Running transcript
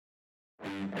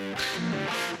Hello,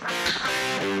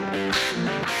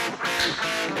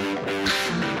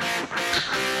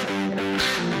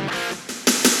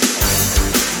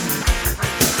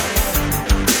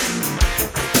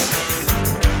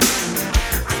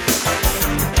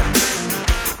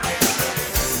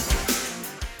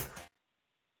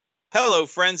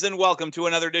 friends, and welcome to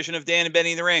another edition of Dan and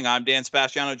Benny in the Ring. I'm Dan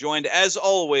Sebastiano, joined, as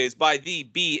always, by the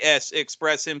BS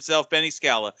Express himself, Benny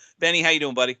Scala. Benny, how you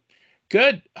doing, buddy?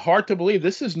 Good. Hard to believe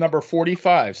this is number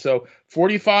 45. So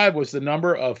 45 was the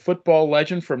number of football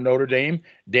legend from Notre Dame,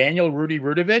 Daniel Rudy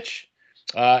Rudovich.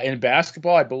 In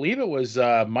basketball, I believe it was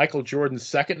Michael Jordan's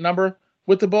second number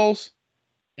with the Bulls.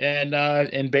 And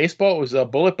in baseball, it was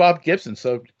Bullet Bob Gibson.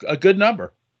 So a good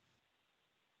number.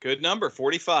 Good number,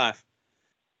 45.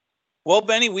 Well,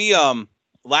 Benny, we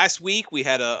last week we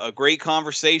had a great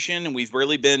conversation, and we've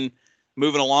really been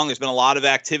moving along. There's been a lot of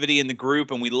activity in the group,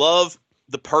 and we love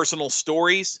the personal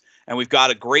stories, and we've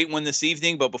got a great one this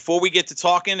evening. But before we get to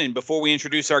talking and before we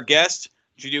introduce our guest,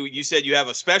 you said you have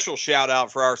a special shout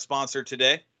out for our sponsor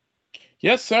today.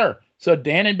 Yes, sir. So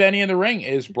Dan and Benny in the Ring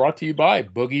is brought to you by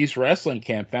Boogie's Wrestling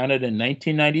Camp, founded in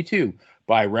 1992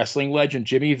 by wrestling legend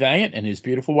Jimmy Valiant and his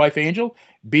beautiful wife Angel.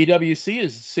 BWC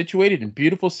is situated in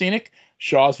beautiful scenic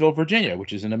Shawsville, Virginia,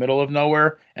 which is in the middle of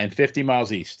nowhere and 50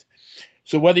 miles east.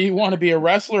 So whether you want to be a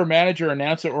wrestler, manager,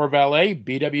 announcer, or valet,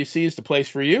 BWC is the place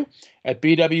for you. At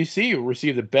BWC, you'll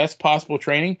receive the best possible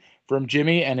training from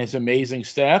Jimmy and his amazing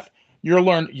staff. You'll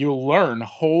learn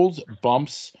holds,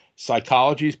 bumps,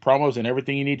 psychologies, promos, and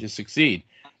everything you need to succeed.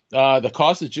 The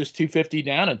cost is just $250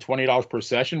 down and $20 per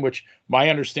session, which my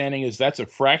understanding is that's a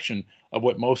fraction of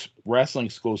what most wrestling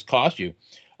schools cost you.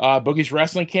 Boogie's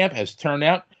Wrestling Camp has turned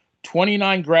out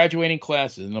 29 graduating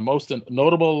classes, and the most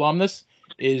notable alumnus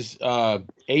is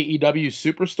AEW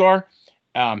superstar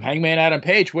Hangman Adam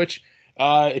Page, which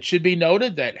it should be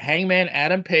noted that Hangman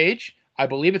Adam Page, I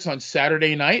believe it's on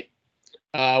Saturday night,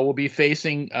 will be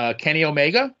facing Kenny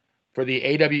Omega for the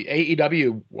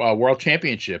AEW World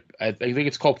Championship. I think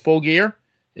it's called Full Gear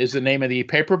is the name of the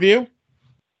pay-per-view.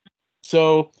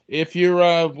 So if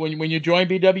you're when you join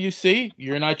BWC,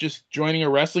 you're not just joining a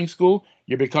wrestling school,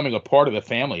 you're becoming a part of the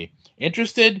family.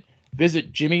 Interested?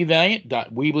 Visit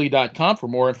jimmyvaliant.weebly.com for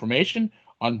more information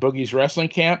on Boogie's Wrestling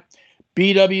Camp.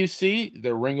 BWC,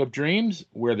 the Ring of Dreams,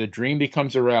 where the dream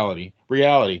becomes a reality.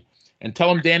 And tell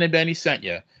them Dan and Benny sent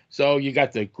you. So you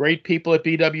got the great people at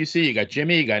BWC. You got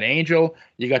Jimmy, you got Angel,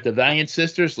 you got the Valiant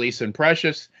Sisters, Lisa and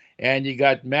Precious, and you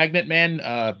got Magnet Man,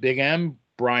 Big M,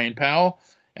 Brian Powell,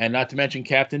 and not to mention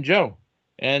Captain Joe.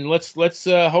 And let's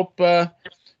hope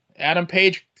Adam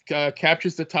Page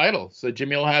captures the title, so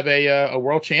Jimmy will have a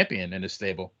world champion in his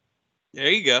stable. There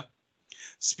you go.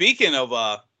 Speaking of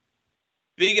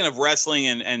wrestling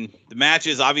and the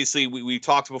matches, obviously we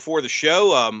talked before the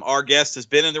show. Our guest has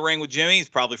been in the ring with Jimmy. He's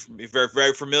probably very,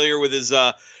 very familiar with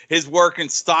his work and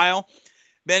style.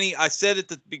 Benny, I said at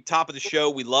the top of the show,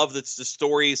 we love the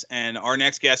stories, and our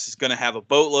next guest is going to have a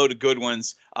boatload of good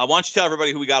ones. Why don't you tell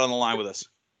everybody who we got on the line with us?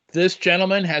 This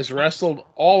gentleman has wrestled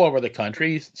all over the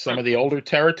country, some of the older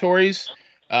territories.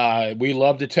 We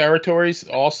love the territories.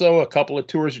 Also, a couple of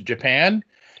tours of Japan.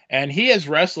 And he has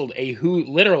wrestled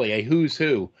literally a who's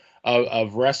who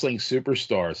of wrestling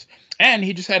superstars. And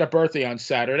he just had a birthday on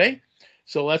Saturday.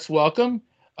 So let's welcome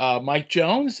Mike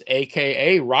Jones,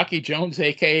 a.k.a. Rocky Jones,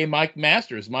 a.k.a. Mike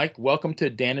Masters. Mike, welcome to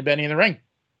Dan and Benny in the Ring.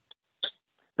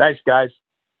 Thanks, guys.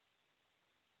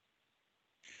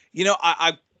 You know,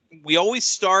 we always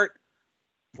start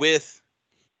with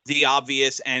the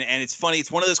obvious, and it's funny. It's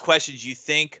one of those questions you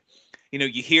think,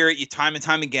 you hear it time and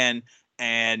time again,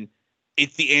 and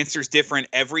the answer is different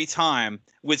every time.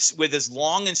 With as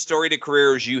long and storied a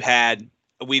career as you had,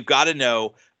 we've got to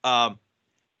know,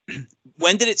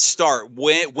 when did it start?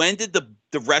 When did the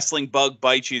wrestling bug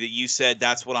bite you that you said,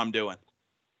 that's what I'm doing?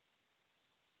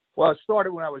 Well, it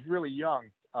started when I was really young.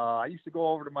 I used to go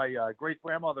over to my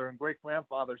great-grandmother and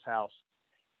great-grandfather's house,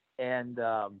 and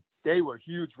they were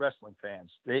huge wrestling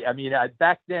fans.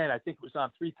 Back then, I think it was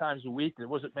on 3 times a week. There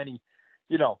wasn't many,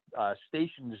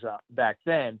 stations back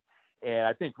then. And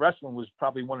I think wrestling was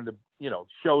probably one of the,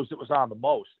 shows that was on the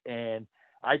most. And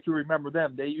I can remember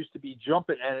them. They used to be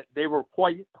jumping, and they were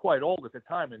quite old at the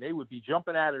time, and they would be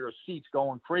jumping out of their seats,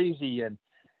 going crazy, and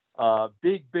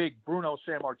big Bruno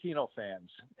Sammartino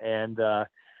fans. And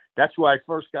that's where I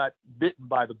first got bitten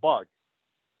by the bug.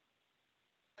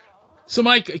 So,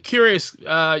 Mike, curious,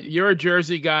 you're a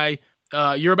Jersey guy.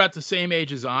 You're about the same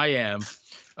age as I am.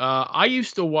 I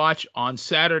used to watch on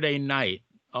Saturday night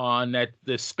on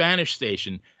the Spanish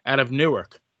station out of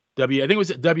Newark. I think it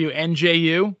was at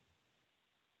WNJU.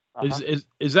 Uh-huh.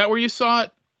 Is that where you saw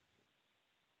it?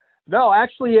 No,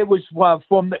 actually, it was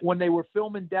when they were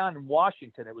filming down in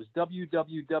Washington. It was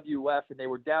WWWF, and they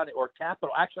were down or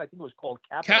Capital. Actually, I think it was called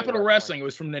Capital Wrestling. It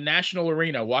was from the National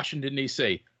Arena, Washington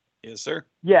D.C. Yes, sir.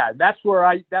 Yeah, that's where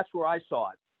I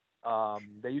saw it.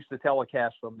 They used to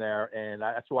telecast from there, and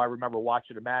that's where I remember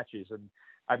watching the matches. And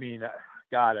I mean,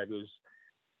 God,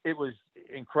 it was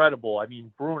incredible. I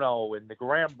mean, Bruno and the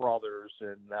Graham brothers,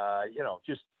 and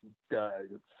just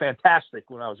fantastic.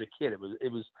 When I was a kid,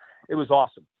 it was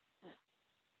awesome.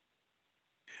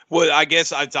 Well, I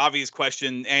guess it's obvious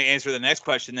question. Answer the next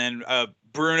question then.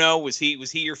 Bruno, was he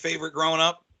your favorite growing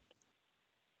up?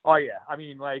 Oh yeah, I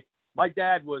mean, like my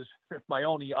dad was my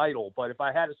only idol, but if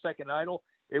I had a second idol,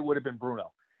 it would have been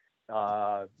Bruno.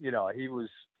 He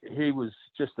was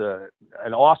just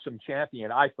an awesome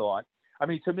champion, I thought. I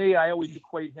mean, to me, I always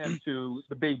equate him to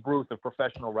the Babe Ruth of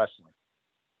professional wrestling.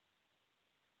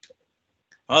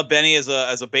 Well, Benny, as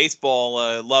a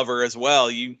baseball lover as well,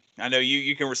 I know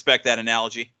you can respect that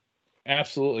analogy.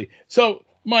 Absolutely. So,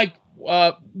 Mike,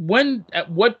 at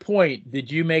what point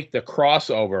did you make the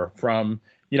crossover from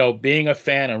being a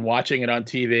fan and watching it on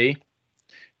TV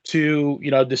to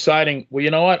deciding, well, you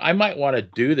know what, I might want to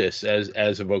do this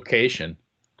as a vocation?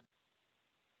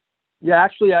 Yeah,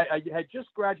 actually, I had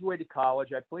just graduated college.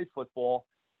 I played football,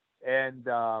 and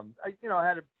I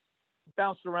had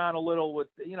bounced around a little with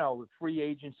with free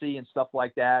agency and stuff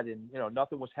like that, and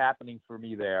nothing was happening for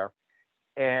me there.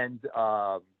 And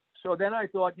so then I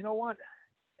thought, you know what,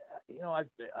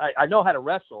 I know how to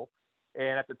wrestle,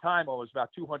 and at the time I was about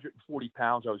 240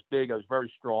 pounds. I was big. I was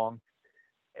very strong,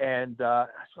 and I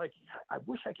was like, I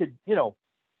wish I could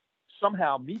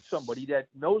somehow meet somebody that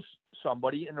knows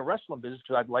somebody in the wrestling business,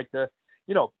 because I'd like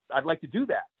to do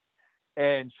that.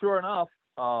 And sure enough,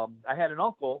 I had an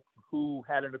uncle who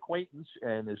had an acquaintance,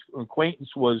 and his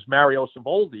acquaintance was Mario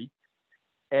Savoldi,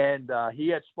 and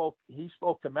he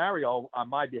spoke to Mario on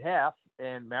my behalf,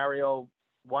 and Mario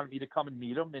wanted me to come and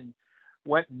meet him, and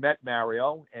went and met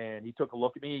Mario, and he took a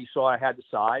look at me. He saw I had the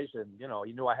size, and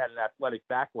he knew I had an athletic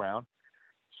background.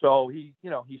 So he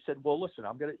said, well, listen,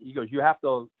 he goes, you have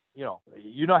to, you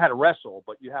know how to wrestle,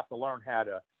 but you have to learn how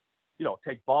to,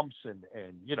 take bumps and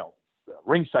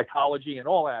ring psychology and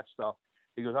all that stuff.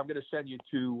 He goes, I'm going to send you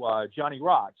to Johnny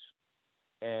Rods,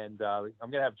 and I'm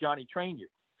going to have Johnny train you,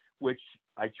 which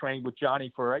I trained with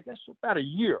Johnny for, I guess, about a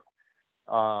year.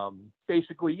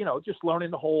 Basically, just learning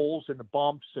the holes and the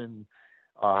bumps and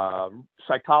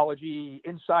psychology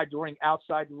inside the ring,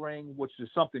 outside the ring, which is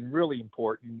something really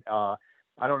important.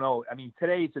 I don't know. I mean,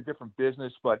 today it's a different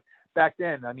business, but back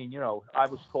then, I mean, I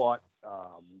was taught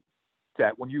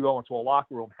that when you go into a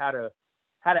locker room, how to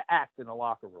act in a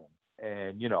locker room,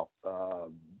 and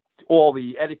all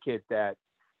the etiquette that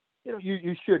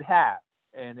you should have.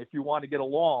 And if you want to get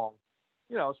along,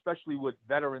 especially with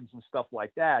veterans and stuff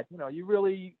like that, you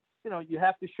really, you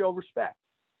have to show respect.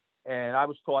 And I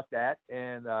was taught that,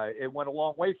 and it went a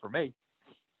long way for me.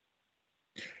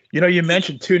 You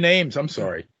mentioned two names. I'm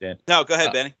sorry, Dan. No, go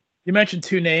ahead, Benny. You mentioned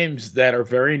two names that are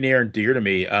very near and dear to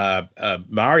me.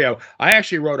 Mario, I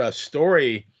actually wrote a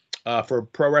story for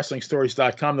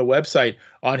ProWrestlingStories.com, the website,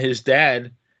 on his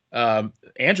dad,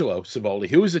 Angelo Savoldi,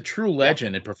 who was a true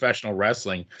legend in professional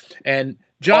wrestling. And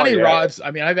Johnny Rods,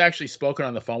 I mean, I've actually spoken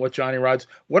on the phone with Johnny Rods.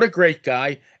 What a great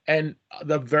guy. And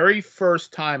the very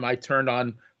first time I turned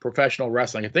on professional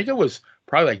wrestling, I think it was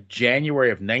probably like January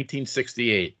of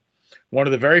 1968. One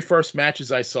of the very first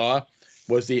matches I saw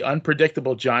was the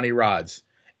unpredictable Johnny Rods.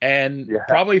 And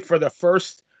probably for the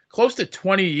first close to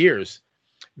 20 years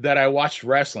that I watched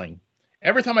wrestling,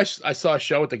 every time I saw a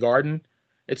show at the Garden,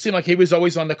 it seemed like he was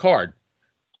always on the card.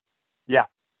 Yeah.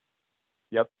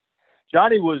 Yep.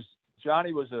 Johnny was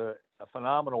a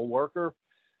phenomenal worker,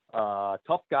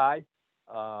 tough guy.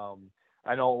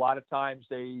 I know a lot of times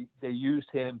they used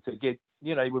him to get,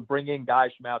 he would bring in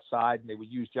guys from outside, and they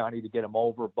would use Johnny to get him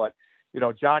over. But,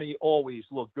 Johnny always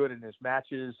looked good in his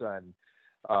matches, and,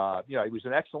 he was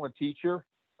an excellent teacher.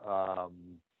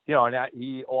 And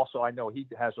he also, I know he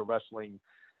has a wrestling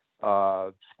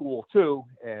school too.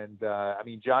 And, I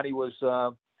mean, Johnny was,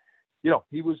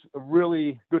 he was a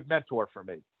really good mentor for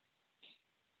me.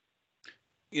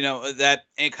 That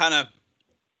and kind of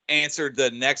answered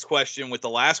the next question with the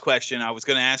last question. I was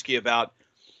going to ask you about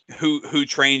who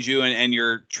trained you and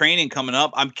your training coming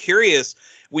up. I'm curious,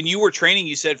 when you were training,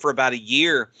 you said for about a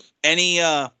year, any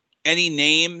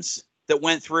names that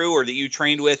went through or that you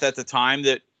trained with at the time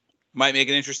that might make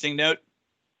an interesting note?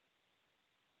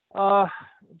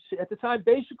 At the time,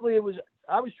 basically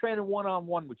I was training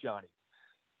one-on-one with Johnny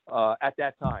at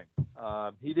that time.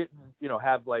 He didn't,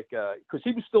 have because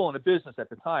he was still in the business at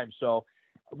the time. So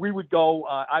we would go.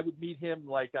 I would meet him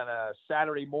like on a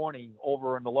Saturday morning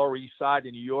over on the Lower East Side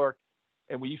in New York,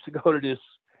 and we used to go to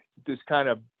this kind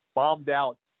of bombed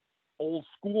out old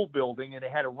school building, and they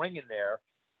had a ring in there,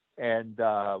 and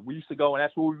we used to go, and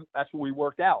that's where we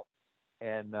worked out.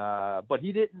 And but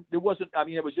he didn't. It wasn't. I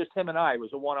mean, it was just him and I. It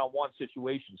was a one-on-one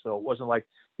situation, so it wasn't like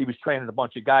he was training a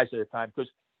bunch of guys at the time.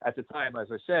 Because at the time,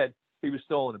 as I said, he was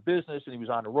still in the business and he was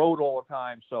on the road all the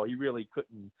time, so he really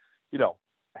couldn't,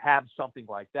 have something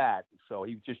like that. So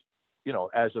he just,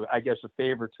 as a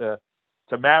favor to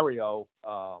Mario,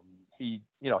 he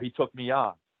took me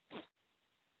on.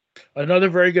 Another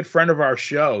very good friend of our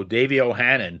show, Davey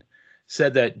O'Hannon,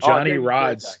 said that Johnny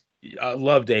Rodz,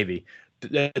 love Davey.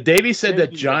 Davey said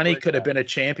that Johnny could have been a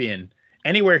champion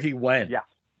anywhere he went,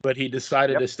 but he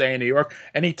decided to stay in New York.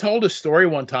 And he told a story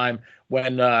one time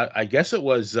when I guess it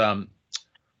was Gino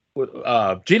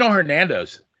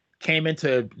Hernandez came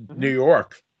into New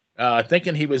York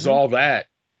thinking he was all that,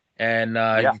 and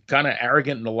kind of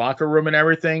arrogant in the locker room and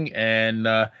everything. And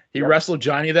he wrestled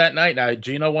Johnny that night. Now,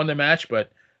 Gino won the match,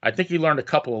 but I think he learned a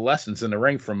couple of lessons in the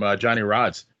ring from Johnny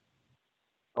Rodz.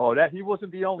 Oh, that he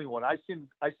wasn't the only one. I seen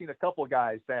a couple of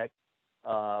guys that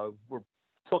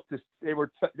they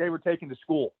were taken to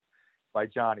school by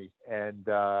Johnny, and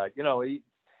I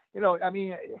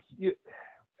mean,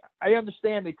 I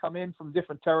understand they come in from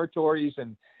different territories,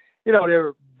 and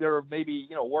they're maybe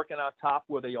working on top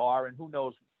where they are, and who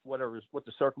knows what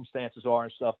the circumstances are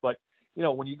and stuff. But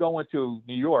when you go into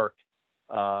New York,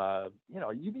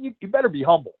 you better be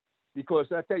humble,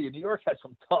 because I tell you, New York has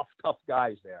some tough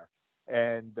guys there.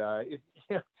 And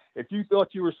if you thought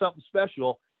you were something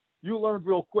special, you learned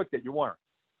real quick that you weren't.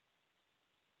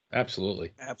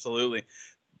 Absolutely.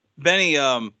 Benny,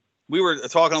 we were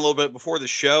talking a little bit before the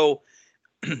show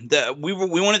that we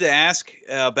wanted to ask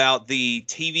about the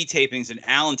TV tapings in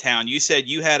Allentown. You said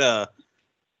you had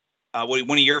one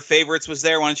of your favorites was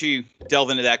there. Why don't you delve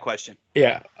into that question?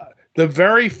 Yeah, the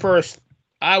very first.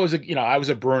 I was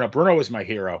a Bruno. Bruno was my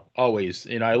hero always.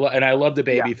 I love the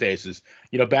baby faces.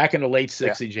 Back in the late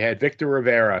 '60s, you had Victor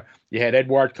Rivera, you had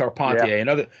Edouard Carpentier,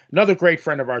 another great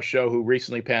friend of our show who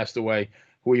recently passed away,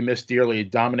 who we miss dearly,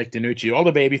 Dominic DeNucci. All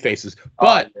the baby faces,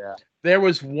 but there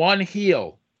was one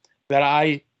heel that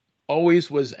I always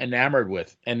was enamored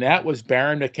with, and that was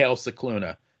Baron Mikhail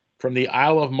Cicluna from the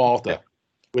Isle of Malta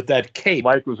with that cape.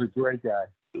 Mike was a great guy,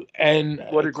 and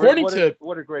what a great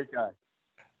guy.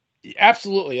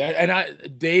 Absolutely.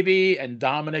 And Davey and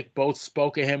Dominic both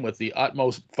spoke of him with the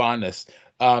utmost fondness.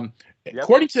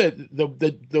 According to the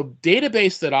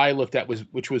database that I looked at,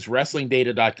 which was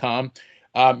WrestlingData.com,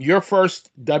 your first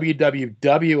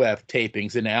WWF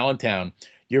tapings in Allentown,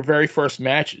 your very first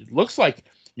match, it looks like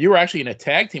you were actually in a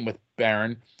tag team with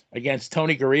Baron against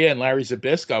Tony Gurria and Larry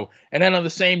Zbyszko. And then on the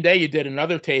same day, you did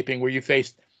another taping where you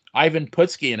faced Ivan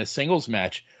Putski in a singles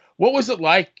match. What was it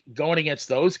like going against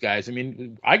those guys? I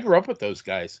mean, I grew up with those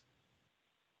guys.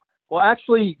 Well,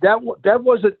 actually, that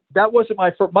wasn't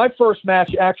my first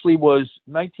match. Actually, was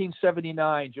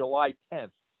 1979, July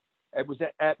 10th. It was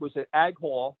at Ag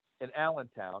Hall in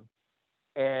Allentown,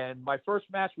 and my first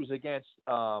match was against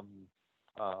the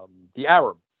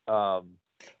Arab.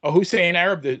 Hussein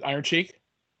Arab, the Iron Sheik.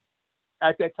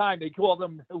 At that time, they called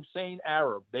him Hussein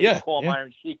Arab. They didn't call him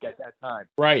Iron Sheik at that time.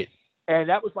 Right. And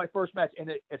that was my first match. And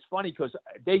it's funny because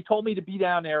they told me to be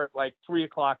down there at like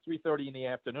 3:30 in the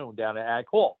afternoon down at Ag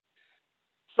Hall.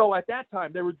 So at that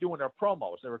time, they were doing their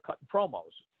promos. They were cutting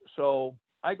promos. So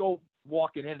I go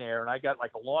walking in there, and I got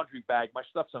like a laundry bag. My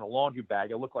stuff's in a laundry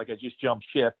bag. I look like I just jumped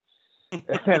ship.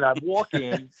 And I walk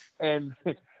in, and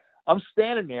I'm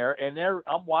standing there, and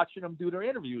I'm watching them do their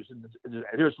interviews. And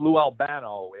there's Lou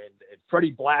Albano and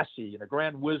Freddie Blassie and the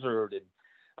Grand Wizard and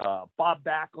Bob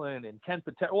Backlund and Ken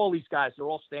Patel. All these guys, they're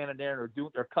all standing there, and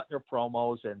they're cutting their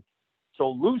promos. And so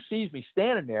Lou sees me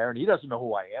standing there, and he doesn't know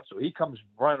who I am. So he comes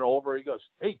running over. He goes,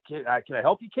 "Hey, kid, can I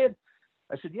help you, kid?"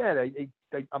 I said, "Yeah,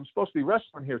 I'm supposed to be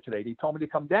wrestling here today. They told me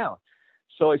to come down."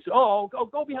 So I said, "Oh,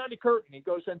 go behind the curtain." He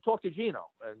goes, "And talk to Gino."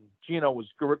 And Gino was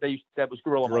that was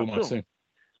Gorilla Monsoon.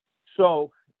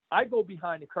 So I go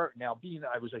behind the curtain. Now,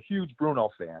 I was a huge Bruno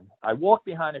fan. I walk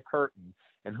behind the curtain,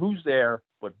 and who's there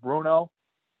but Bruno,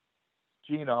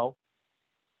 Gino,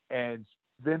 and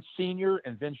Vince Sr.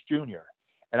 and Vince Jr.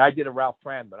 And I did a Ralph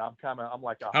Kramden. I'm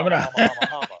like a humma.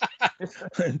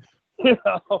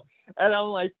 And I'm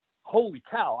like, holy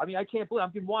cow. I mean, I can't believe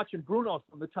I've been watching Bruno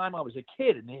from the time I was a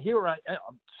kid. And here I'm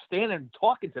standing and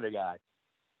talking to the guy.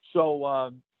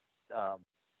 So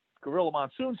Gorilla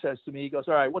Monsoon says to me, he goes,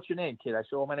 "All right, what's your name, kid?" I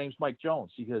said, "Well, my name's Mike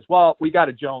Jones." He goes, "Well, we got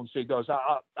a Jones." So he goes,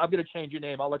 I'm going to change your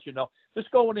name. I'll let you know.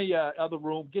 Just go in the other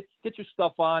room, get your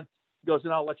stuff on. He goes,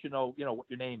 and I'll let you know what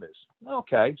your name is.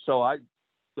 Okay. So I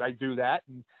do that.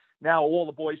 And now all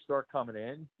the boys start coming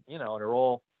in, and they're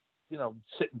all,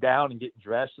 sitting down and getting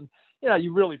dressed. And,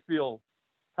 you really feel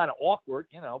kind of awkward,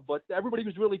 but everybody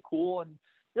was really cool. And,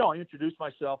 I introduced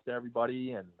myself to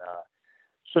everybody. And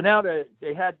so now they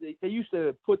used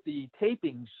to put the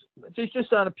tapings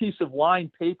just on a piece of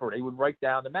lined paper. They would write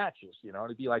down the matches,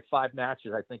 it'd be like 5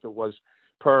 matches, I think it was,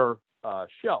 per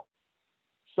show.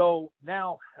 So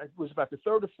now it was about the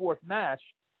 3rd or 4th match,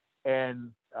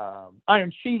 and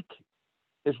Iron Sheik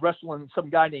is wrestling some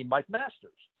guy named Mike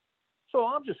Masters. So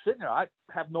I'm just sitting there. I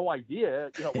have no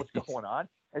idea, what's going on.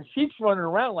 And Sheik's running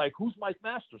around like, who's Mike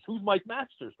Masters? Who's Mike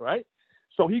Masters, right?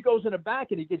 So he goes in the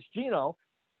back and he gets Gino,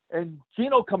 and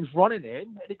Gino comes running in,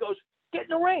 and he goes, get in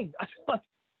the ring. I'm like,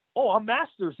 oh, I'm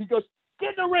Masters. He goes,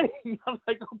 get in the ring. I'm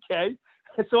like, okay.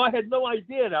 And so I had no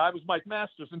idea that I was Mike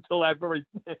Masters until that very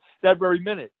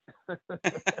minute.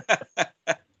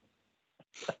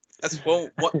 That's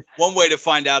one way to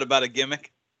find out about a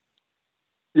gimmick.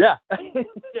 Yeah,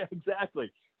 yeah, exactly.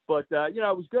 But, it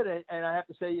was good. And I have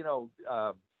to say,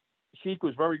 Sheik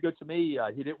was very good to me.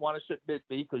 He didn't want to submit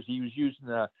me because he was using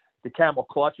the camel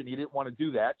clutch, and he didn't want to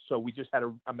do that. So we just had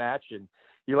a match, and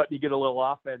he let me get a little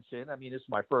offense in. I mean, this is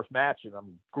my first match, and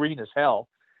I'm green as hell.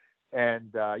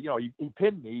 And, he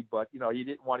pinned me, but, he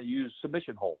didn't want to use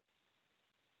submission hold.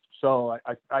 So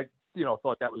I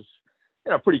thought that was,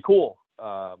 pretty cool.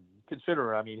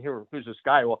 Considering, I mean, here's this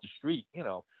guy off the street, he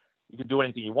can do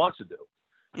anything he wants to do.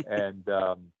 And,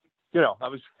 I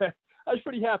was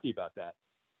pretty happy about that.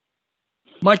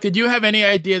 Mike, did you have any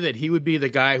idea that he would be the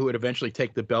guy who would eventually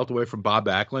take the belt away from Bob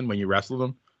Backlund when you wrestled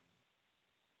him?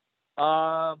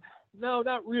 No,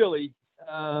 not really.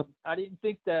 I didn't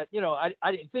think that,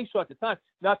 I didn't think so at the time.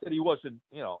 Not that he wasn't,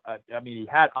 I mean, he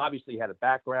obviously had a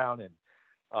background, and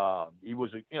he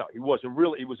was an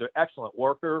excellent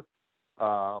worker.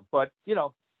 But,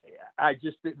 I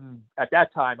just didn't, at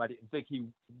that time, I didn't think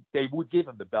they would give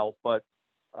him the belt, but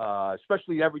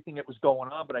especially everything that was going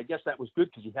on. But I guess that was good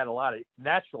because he had a lot of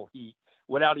natural heat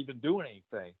without even doing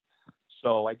anything.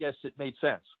 So I guess it made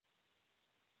sense.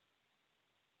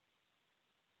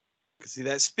 See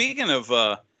that. Speaking of,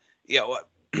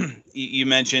 you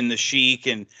mentioned the Sheik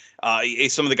and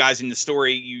some of the guys in the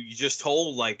story you just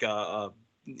told, like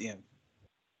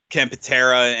Ken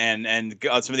Patera and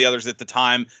some of the others at the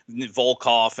time,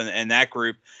 Volkov and that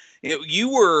group. You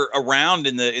were around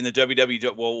in the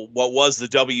what was the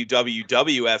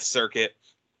WWF circuit,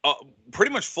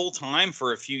 pretty much full time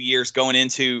for a few years, going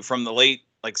into from the late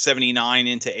like 79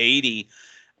 into 80.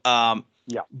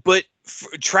 Yeah. But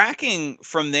tracking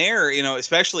from there,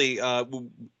 especially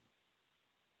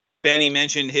Benny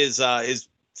mentioned his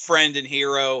friend and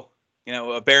hero,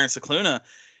 Baron Cicluna.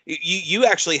 You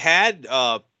actually had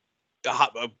a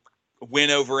win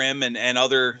over him and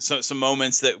other some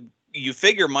moments that you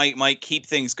figure might keep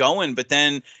things going, but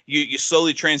then you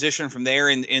slowly transition from there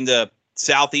into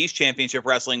Southeast Championship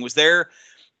Wrestling. Was there?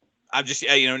 I'm just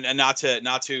not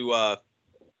to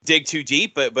dig too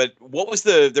deep, but what was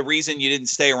the reason you didn't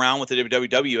stay around with the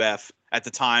WWF at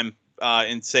the time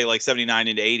in say like 79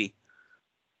 into 80?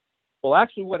 Well,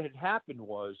 actually, what had happened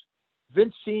was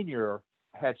Vince Sr.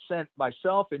 had sent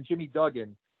myself and Jimmy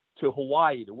Duggan to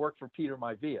Hawaii to work for Peter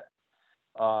Maivia.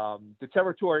 The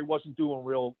territory wasn't doing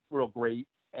real great,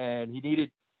 and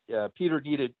Peter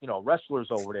needed wrestlers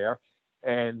over there,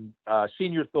 and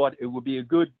Senior thought it would be a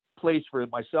good place for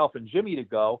myself and Jimmy to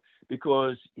go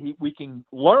because we can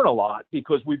learn a lot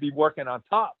because we'd be working on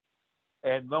top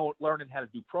and learning how to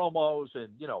do promos and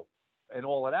and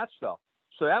all of that stuff.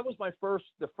 So that was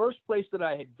the first place that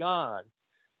I had gone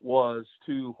was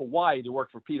to Hawaii to work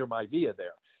for Peter Maivia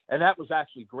there, and that was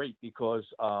actually great because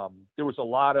there was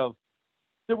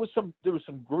some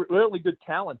really good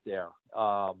talent there.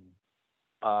 When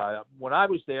I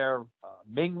was there,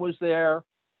 Ming was there,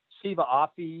 Siva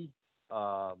Afi,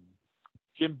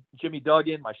 Jimmy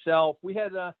Duggan, myself. We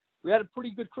had a pretty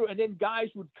good crew, and then guys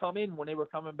would come in when they were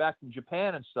coming back from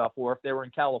Japan and stuff, or if they were in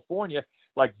California,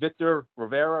 like Victor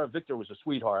Rivera. Victor was a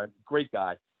sweetheart, great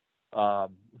guy.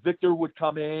 Victor would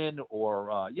come in,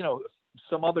 or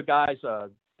some other guys.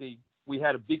 We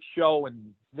had a big show,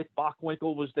 and Nick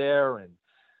Bockwinkel was there, and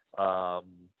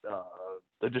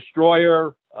the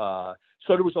Destroyer. So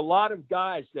there was a lot of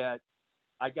guys that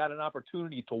I got an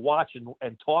opportunity to watch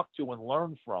and talk to and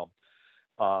learn from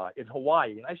in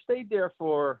Hawaii. And I stayed there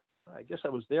I guess I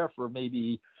was there for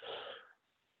maybe,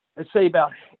 I'd say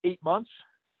about 8 months.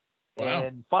 Wow.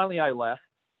 And finally I left.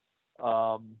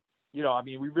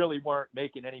 We really weren't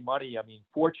making any money. I mean,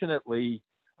 fortunately,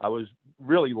 I was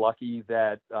really lucky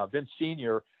that Vince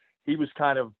Sr., he was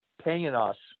kind of paying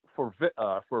us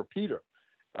for Peter,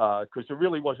 because there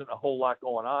really wasn't a whole lot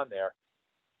going on there.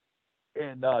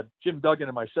 And Jim Duggan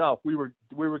and myself, we were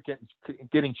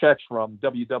getting checks from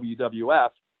WWF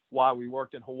while we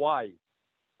worked in Hawaii.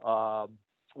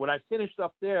 When I finished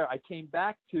up there, I came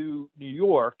back to New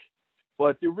York,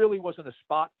 but there really wasn't a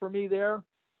spot for me there.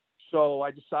 So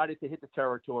I decided to hit the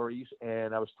territories,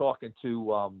 and I was talking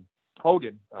to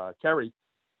Hogan, Kerry,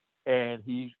 and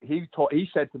he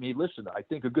said to me, "Listen, I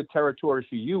think a good territory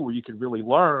for you where you can really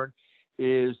learn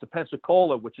is the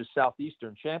Pensacola, which is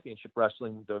Southeastern Championship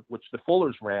Wrestling, which the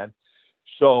Fullers ran."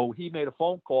 So he made a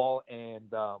phone call,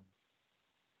 and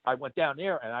I went down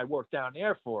there, and I worked down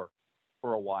there for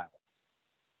a while.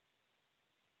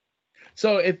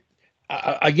 So if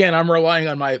again, I'm relying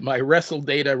on my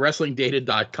WrestleData,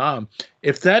 WrestlingData.com.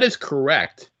 If that is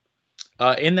correct,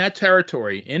 in that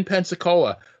territory in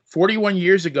Pensacola, 41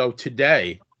 years ago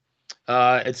today,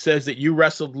 it says that you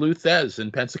wrestled Lou Thesz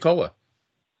in Pensacola.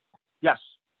 Yes.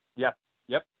 Yep.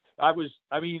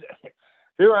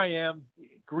 Here I am,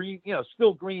 green,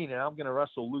 still green, and I'm going to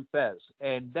wrestle Lou Thesz.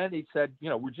 And then he said,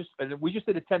 we just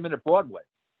did a 10-minute Broadway.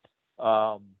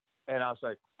 And I was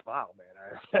like, wow,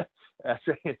 man. I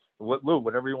said, Lou,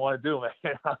 whatever you want to do,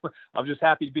 man. I'm just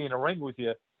happy to be in a ring with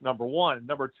you, number one.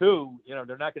 Number two,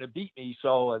 they're not going to beat me.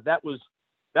 So that was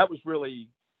really,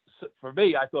 for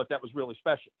me, I thought that was really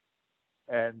special.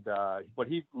 And but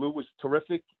Lou was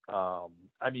terrific.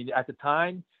 At the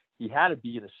time, he had to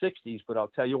be in the 60s, but I'll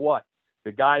tell you what,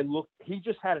 the guy he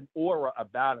just had an aura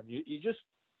about him.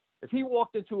 If he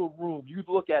walked into a room, you'd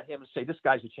look at him and say, this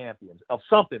guy's a champion of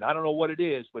something. I don't know what it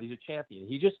is, but he's a champion.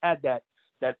 He just had that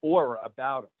aura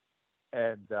about him.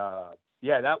 And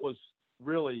that was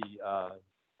really,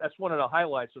 that's one of the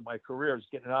highlights of my career, is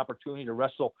getting an opportunity to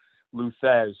wrestle Lou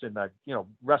Thesz and,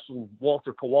 wrestle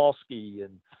Walter Kowalski.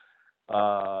 And,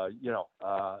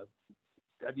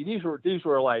 these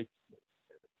were like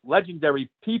legendary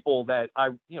people that I,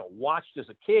 watched as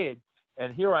a kid.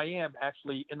 And here I am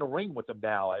actually in the ring with them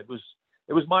now. It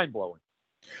was mind blowing.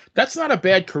 That's not a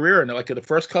bad career in the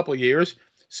first couple of years.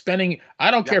 I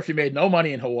don't care if you made no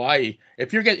money in Hawaii.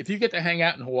 If you get to hang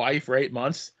out in Hawaii for 8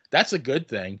 months, that's a good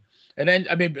thing. And then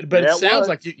but it sounds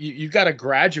like you got a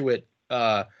graduate,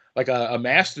 like a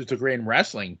master's degree in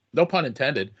wrestling, no pun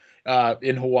intended,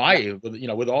 in Hawaii,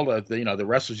 with all the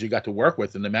wrestlers you got to work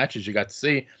with and the matches you got to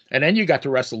see, and then you got to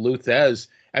wrestle Lou Thesz.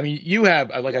 You have,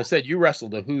 like I said, you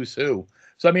wrestled the who's who.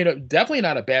 So definitely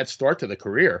not a bad start to the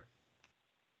career.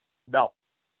 No,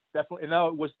 definitely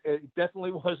no. It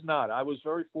definitely was not. I was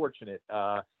very fortunate,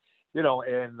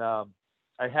 and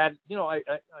I had,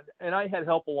 I had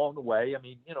help along the way.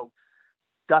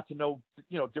 Got to know,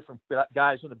 different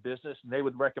guys in the business, and they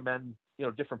would recommend,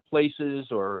 different places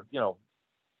or,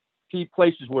 key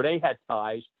places where they had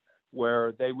ties,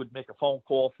 where they would make a phone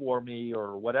call for me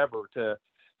or whatever to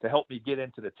help me get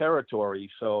into the territory.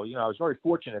 So, I was very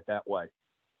fortunate that way.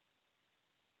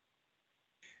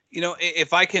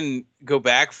 If I can go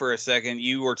back for a second,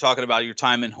 you were talking about your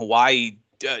time in Hawaii.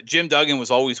 Jim Duggan was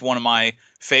always one of my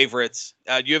favorites.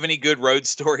 Do you have any good road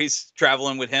stories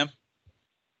traveling with him?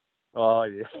 Oh,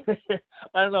 yeah.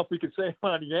 I don't know if we could say it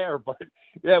on the air, but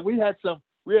yeah, we had some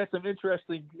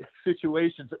interesting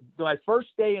situations. My first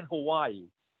day in Hawaii,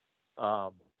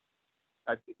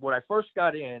 when I first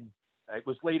got in, it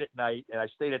was late at night, and I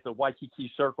stayed at the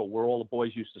Waikiki Circle where all the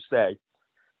boys used to stay.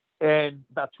 And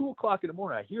about 2:00 in the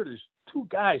morning, I hear there's two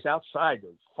guys outside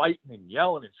fighting and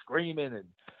yelling and screaming,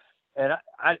 and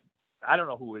I don't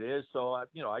know who it is. So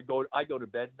I go to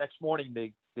bed. Next morning,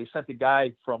 they sent a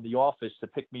guy from the office to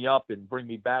pick me up and bring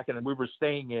me back, and we were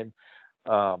staying in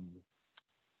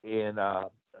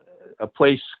a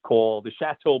place called the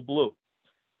Chateau Blue,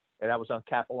 and that was on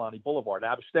Capilani Boulevard.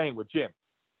 And I was staying with Jim.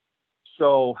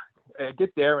 So I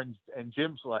get there, and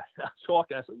Jim's like, I was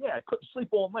talking. I said, yeah, I couldn't sleep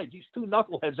all night. These two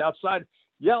knuckleheads outside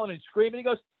yelling and screaming. He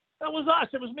goes, that was us.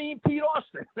 It was me and Pete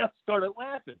Austin. And I started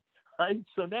laughing. Right?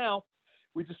 So now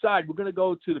we decide we're going to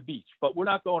go to the beach, but we're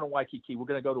not going to Waikiki. We're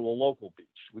going to go to a local beach.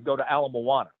 We go to Ala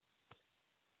Moana.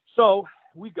 So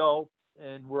we go,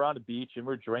 and we're on the beach, and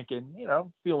we're drinking,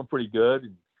 feeling pretty good.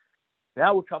 And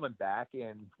now we're coming back,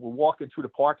 and we're walking through the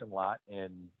parking lot,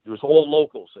 and there was all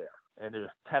locals there. And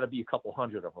there had to be a couple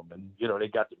hundred of them. And, they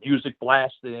got the music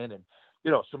blasting, and,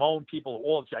 Samoan people are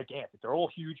all gigantic. They're all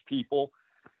huge people.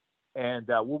 And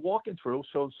we're walking through.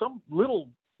 So some little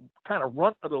kind of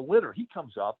runt of the litter, he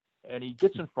comes up, and he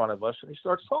gets in front of us, and he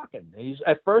starts talking. And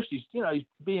at first he's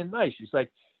being nice. He's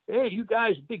like, hey, you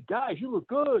guys, big guys, you look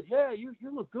good. Yeah, you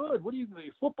look good. What are you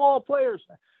football players?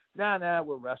 Nah,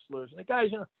 we're wrestlers. And the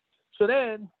guys, so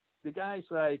then the guy's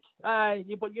like,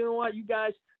 but you know what, you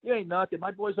guys, You ain't nothing.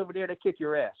 My boys over there, they kick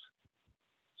your ass.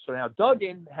 So now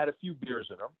Duggan had a few beers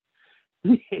in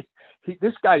him.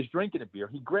 This guy's drinking a beer.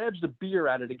 He grabs the beer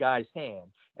out of the guy's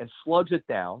hand and slugs it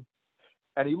down.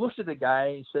 And he looks at the guy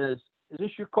and says, "Is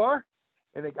this your car?"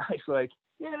 And the guy's like,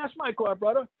 "Yeah, that's my car,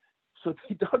 brother." So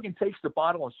Duggan takes the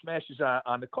bottle and smashes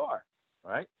on the car,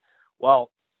 right?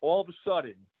 Well, all of a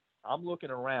sudden, I'm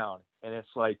looking around, and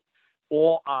it's like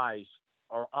all eyes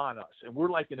are on us. And we're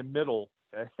like in the middle,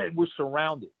 and we're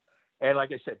surrounded. And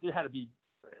like I said, there had to be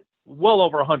well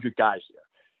over 100 guys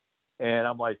there. And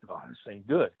I'm like, "Oh, this ain't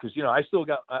good." Because, I still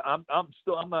got, I'm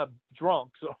not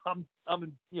drunk. So I'm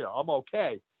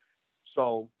okay.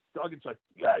 So Duggan's like,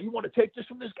 "Yeah, you want to take this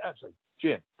from this guy?" I was like,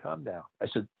 "Jim, calm down." I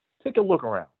said, "Take a look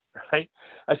around." Right?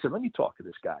 I said, "Let me talk to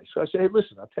this guy." So I said, "Hey,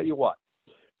 listen, I'll tell you what.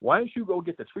 Why don't you go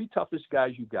get the 3 toughest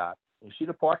guys you got? You see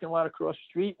the parking lot across the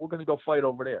street? We're going to go fight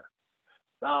over there."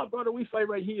 "No, brother, we fight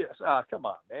right here." I said, "Come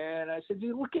on, man." I said,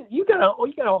 "Dude, look at you got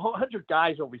 100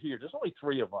 guys over here. There's only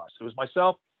 3 of us. It was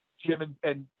myself, Jim,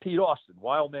 and Pete Austin,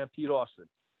 Wild Man Pete Austin."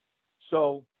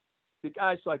 So the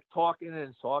guy's like talking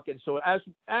and talking. So as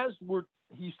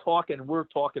he's talking, we're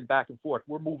talking back and forth.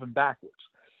 We're moving backwards.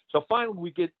 So finally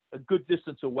we get a good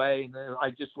distance away, and then I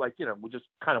just we just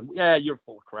kind of, "Yeah, you're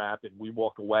full of crap," and we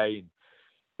walk away,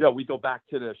 and we go back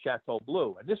to the Chateau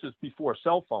Bleu, and this is before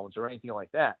cell phones or anything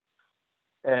like that.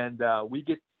 And we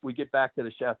get back to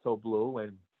the Chateau Bleu,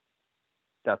 and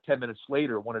about 10 minutes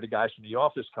later, one of the guys from the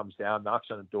office comes down, knocks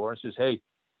on the door, and says, "Hey,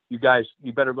 you guys,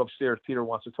 you better go upstairs. Peter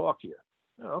wants to talk to you."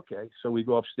 "Oh, okay." So we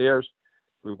go upstairs.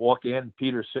 We walk in.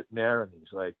 Peter's sitting there, and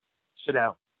he's like, "Sit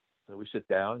down." So we sit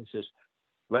down. And he says,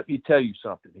 "Let me tell you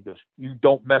something." He goes, "You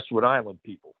don't mess with island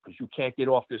people because you can't get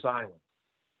off this island."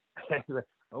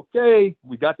 Okay,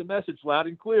 we got the message loud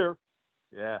and clear.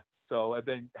 Yeah. So and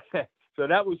then, so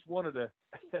that was one of the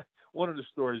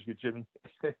stories with Jimmy.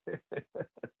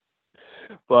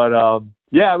 But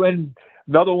yeah, and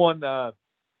another one.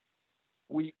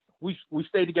 We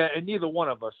stayed together, and neither one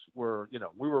of us were,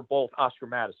 we were both Oscar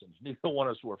Madisons. Neither one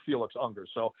of us were Felix Unger.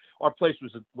 So our place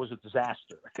was a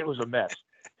disaster. It was a mess.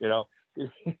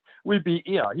 We'd be,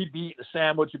 he'd be eating a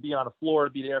sandwich, he'd be on the floor,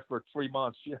 he'd be there for 3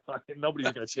 months. Nobody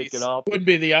was going to pick it up. Wouldn't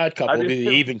be the odd couple, it'd be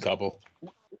the even couple.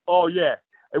 Oh yeah,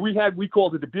 and we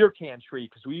called it the beer can tree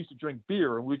because we used to drink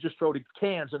beer and we just throw the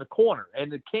cans in the corner,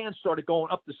 and the cans started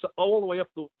going up all the way up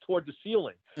toward the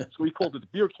ceiling. So we called it the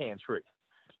beer can tree.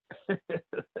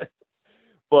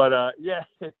 But yeah,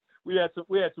 we had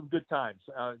some good times,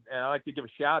 and I like to give a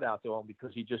shout out to him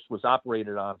because he just was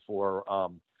operated on for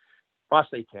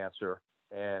prostate cancer,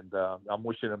 and I'm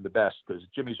wishing him the best because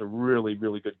Jimmy's a really,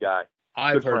 really good guy.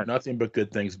 I've heard nothing but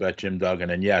good things about Jim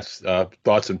Duggan, and yes,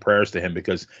 thoughts and prayers to him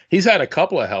because he's had a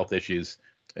couple of health issues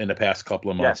in the past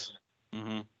couple of months. Yes.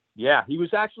 Mm-hmm. Yeah, he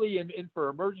was actually in for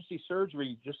emergency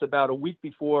surgery just about a week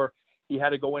before he had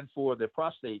to go in for the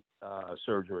prostate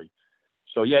surgery.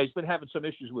 So yeah, he's been having some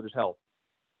issues with his health.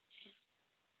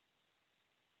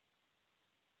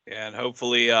 Yeah, and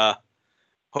hopefully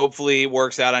it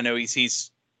works out. I know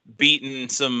he's beaten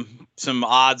some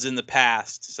odds in the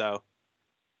past, so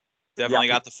definitely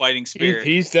got the fighting spirit.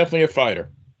 He's definitely a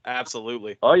fighter.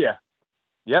 Absolutely. Oh yeah.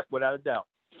 Yep, without a doubt.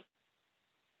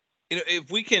 If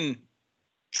we can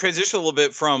transition a little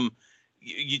bit from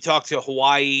you talked to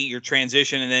Hawaii, your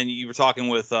transition, and then you were talking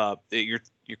with your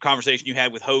conversation you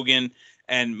had with Hogan,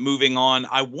 and moving on.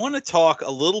 I want to talk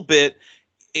a little bit.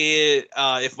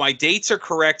 If my dates are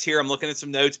correct here, I'm looking at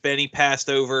some notes Benny passed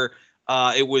over.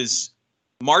 It was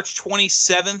March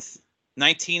 27th,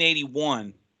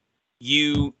 1981.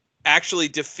 You actually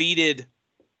defeated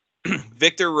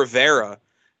Victor Rivera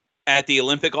at the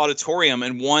Olympic Auditorium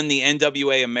and won the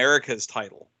NWA Americas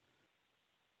title.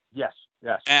 Yes.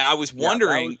 And I was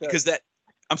wondering because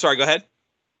I'm sorry. Go ahead.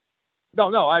 No.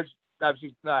 I was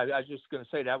just going to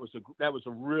say that was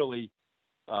a really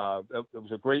it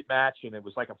was a great match, and it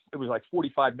was like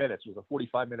 45 minutes. It was a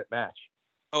 45-minute match.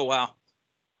 Oh wow.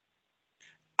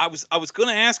 I was going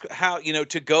to ask how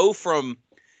to go from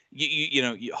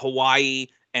Hawaii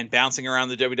and bouncing around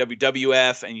the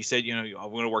WWF, and you said I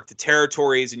want to work the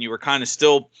territories, and you were kind of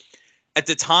still at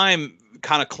the time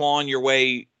kind of clawing your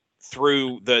way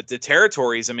through the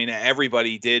territories. I mean,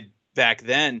 everybody did back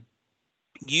then.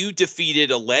 You defeated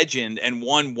a legend and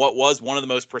won what was one of the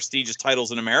most prestigious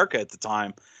titles in America at the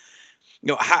time.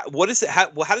 How does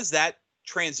that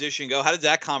transition go? How did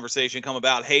that conversation come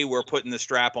about? Hey, we're putting the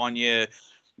strap on you.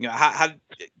 How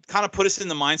kind of put us in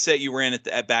the mindset you were in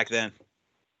at back then?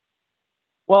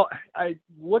 Well,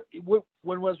 when I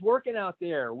was working out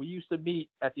there, we used to meet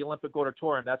at the Olympic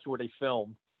Auditorium. That's where they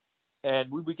filmed.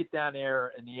 And we would get down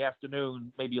there in the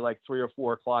afternoon, maybe like 3 or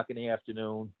 4 o'clock in the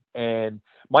afternoon. And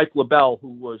Mike LaBelle, who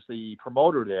was the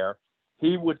promoter there,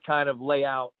 he would kind of lay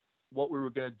out what we were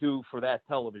going to do for that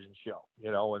television show,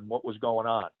 and what was going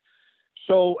on.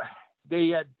 So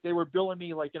they were billing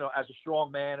me like, as a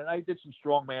strong man, and I did some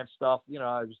strongman stuff.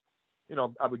 I was,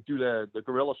 I would do the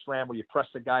gorilla slam where you press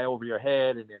the guy over your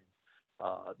head and then,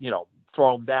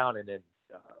 throw him down and then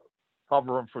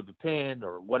cover him for the pin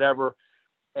or whatever.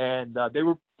 And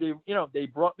they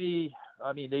brought me.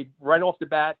 I mean, they right off the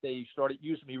bat they started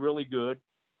using me really good,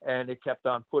 and they kept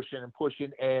on pushing and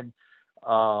pushing. And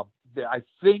I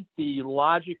think the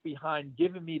logic behind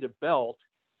giving me the belt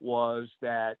was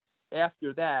that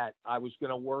after that I was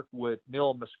going to work with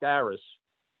Mil Mascaras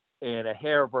in a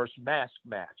hair versus mask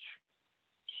match.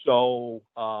 So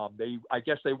I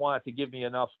guess they wanted to give me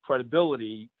enough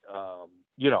credibility,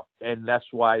 and that's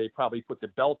why they probably put the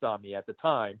belt on me at the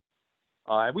time.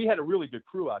 And we had a really good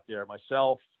crew out there.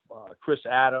 Myself, Chris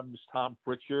Adams, Tom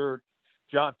Pritchard,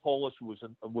 John Polis, who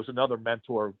was another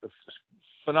mentor,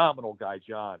 phenomenal guy,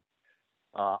 John.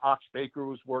 Ox Baker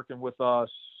was working with us,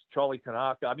 Charlie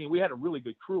Tanaka. I mean, we had a really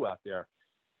good crew out there.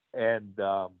 And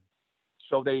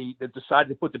so they decided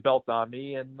to put the belt on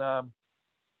me. And,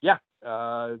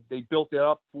 they built it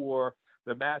up for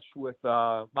the match with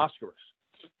Mascaras.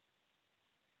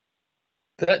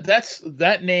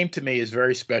 That name to me is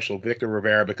very special, Victor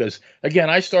Rivera, because again,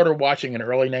 I started watching in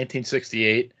early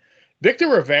 1968. Victor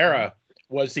Rivera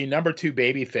was the number 2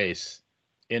 babyface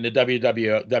in the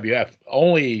WWF,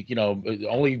 only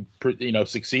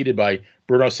succeeded by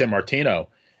Bruno Sammartino.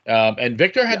 And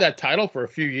Victor had that title for a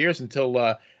few years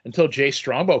until Jay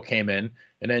Strongbow came in,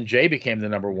 and then Jay became the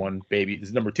number 2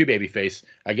 babyface.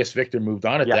 I guess Victor moved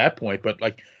on at that point, but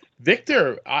like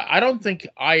Victor, I don't think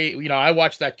I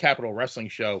watched that Capitol Wrestling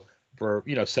show for,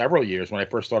 several years when I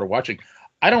first started watching.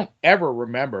 I don't ever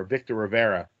remember Victor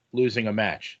Rivera losing a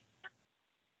match.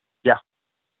 Yeah.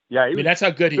 That's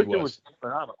how good Victor he was. was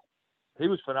phenomenal. He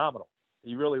was phenomenal.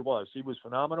 He really was. He was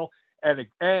phenomenal and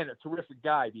a terrific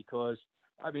guy because,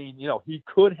 I mean, he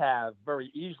could have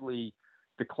very easily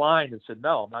declined and said,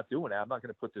 no, I'm not doing that. I'm not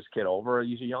going to put this kid over.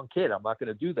 He's a young kid. I'm not going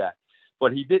to do that.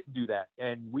 But he didn't do that,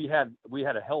 and we had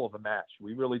a hell of a match.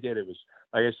 We really did. It was,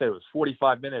 like I said, it was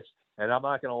 45 minutes, and I'm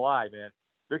not going to lie, man.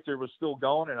 Victor was still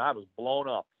going, and I was blown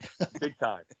up, big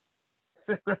time.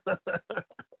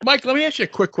 Mike, let me ask you a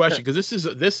quick question, because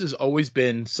this has always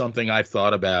been something I've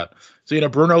thought about. So,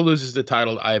 Bruno loses the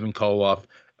title to Ivan Koloff.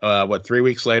 3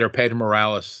 weeks later, Pedro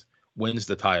Morales wins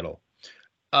the title.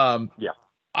 In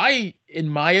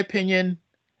my opinion,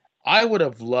 I would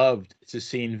have loved to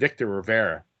seen Victor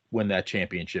Rivera win that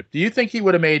championship. Do you think he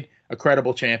would have made a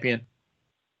credible champion?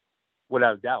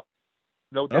 Without a doubt.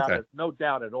 No doubt. Okay. No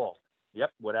doubt at all.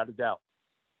 Yep, without a doubt.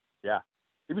 Yeah.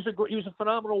 He was a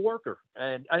phenomenal worker,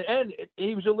 and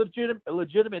he was a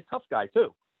legitimate tough guy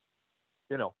too.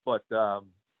 But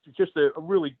just a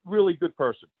really, really good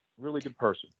person. Really good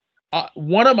person.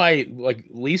 One of my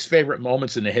least favorite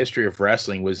moments in the history of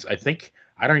wrestling was, I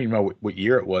don't even know what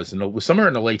year it was, and it was somewhere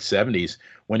in the late 70s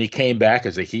when he came back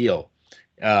as a heel.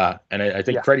 And I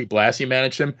think Freddie Blassie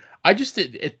managed him.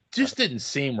 It just didn't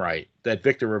seem right that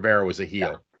Victor Rivera was a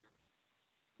heel.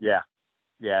 Yeah.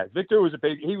 Victor was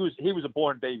he was a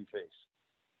born babyface.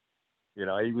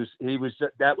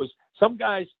 That was some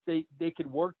guys they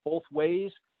could work both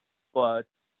ways, but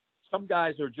some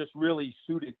guys are just really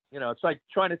suited. It's like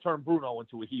trying to turn Bruno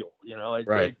into a heel.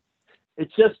 Right. It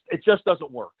just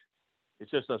doesn't work. It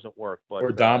just doesn't work. But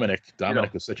or Dominic.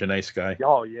 Dominic was such a nice guy.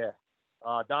 Oh yeah.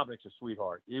 Dominic's a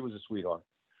sweetheart. He was a sweetheart.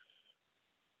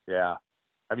 Yeah.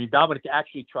 I mean, Dominic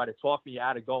actually tried to talk me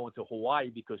out of going to Hawaii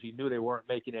because he knew they weren't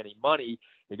making any money.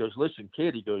 He goes, listen,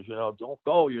 kid, he goes, don't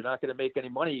go. You're not going to make any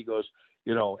money. He goes,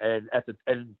 and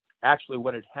actually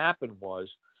what had happened was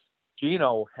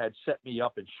Gino had set me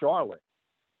up in Charlotte.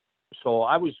 So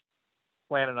I was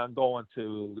planning on going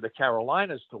to the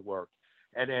Carolinas to work.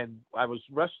 And then I was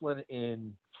wrestling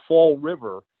in Fall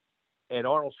River, and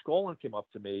Arnold Skaaland came up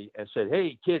to me and said,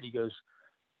 hey, kid, he goes,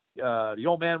 the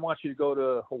old man wants you to go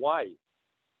to Hawaii.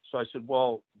 So I said,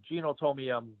 well, Gino told me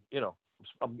they're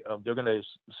going to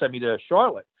send me to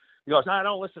Charlotte. He goes, no,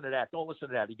 don't listen to that. Don't listen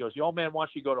to that. He goes, the old man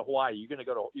wants you to go to Hawaii. You got to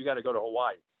go to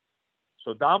Hawaii.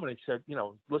 So Dominic said,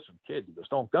 listen, kid, he goes,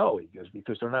 don't go. He goes,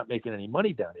 because they're not making any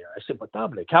money down there. I said, but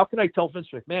Dominic, how can I tell Vince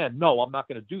McMahon, no, I'm not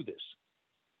going to do this?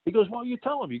 He goes, well, you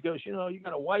tell him. He goes, you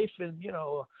got a wife and,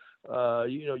 you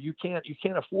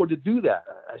can't afford to do that.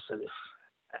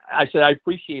 I said, I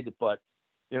appreciate it, but,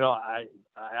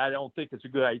 I don't think it's a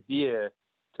good idea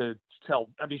to tell.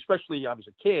 I mean, especially I was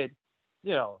a kid,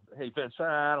 hey Vince,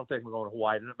 I don't think we're going to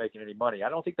Hawaii. They're not making any money. I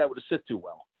don't think that would have sit too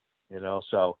well,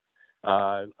 So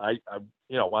I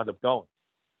wound up going.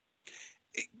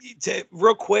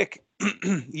 Real quick,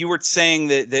 you were saying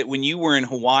that when you were in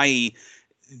Hawaii,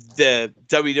 the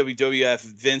WWF,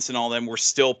 Vince and all them were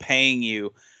still paying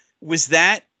you. Was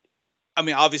that, I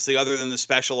mean, obviously, other than the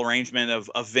special arrangement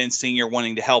of Vince Sr.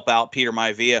 wanting to help out Peter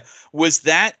Maivia, was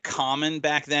that common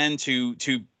back then to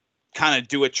kind of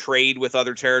do a trade with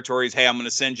other territories? Hey, I'm going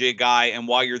to send you a guy, and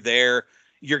while you're there,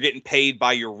 you're getting paid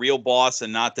by your real boss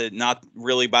and not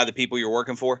really by the people you're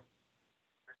working for?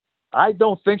 I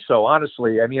don't think so,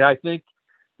 honestly. I mean, I think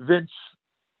Vince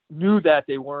knew that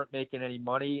they weren't making any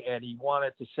money, and he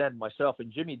wanted to send myself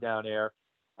and Jimmy down there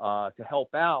to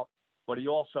help out. But he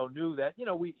also knew that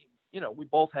we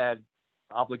both had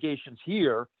obligations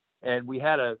here, and we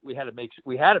had to make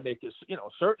this a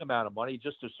certain amount of money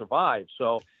just to survive.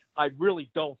 So I really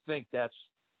don't think that's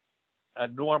a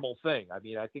normal thing. I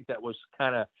mean, I think that was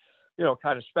kind of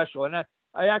special, and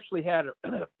I actually had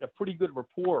a pretty good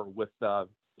rapport with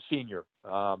Senior.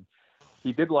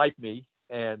 He did like me,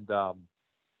 and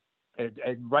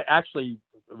right, actually,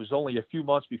 it was only a few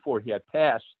months before he had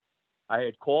passed. I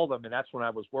had called him, and that's when I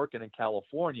was working in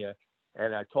California,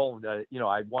 and I told him that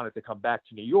I wanted to come back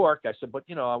to New York. I said, but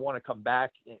I want to come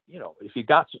back. If you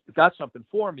got something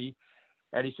for me.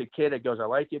 And he said, kid, he goes, I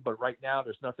like it, but right now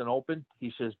there's nothing open.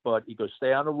 He says, but he goes,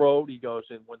 stay on the road. He goes,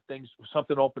 and when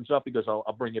something opens up, he goes,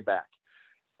 I'll bring you back.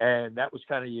 And that was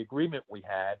kind of the agreement we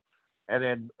had. And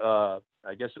then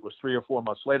I guess it was 3 or 4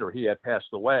 months later, he had passed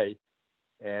away.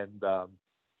 And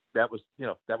that was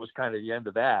kind of the end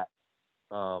of that.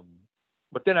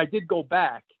 But then I did go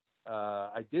back.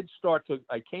 I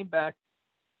came back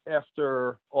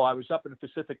after, I was up in the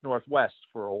Pacific Northwest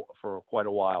for quite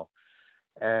a while.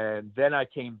 And then I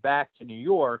came back to New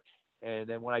York. And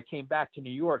then when I came back to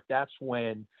New York, that's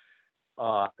when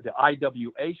the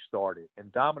IWA started.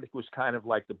 And Dominic was kind of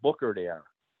like the booker there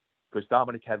because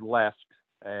Dominic had left.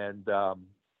 And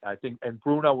I think, and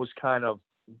Bruno was kind of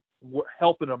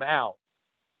helping him out.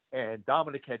 And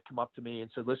Dominic had come up to me and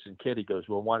said, listen, kid, he goes,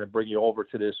 we'll want to bring you over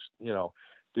to this,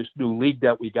 this new league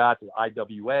that we got, the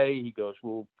IWA. He goes,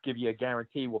 we'll give you a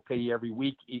guarantee. We'll pay you every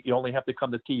week. You only have to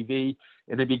come to TV.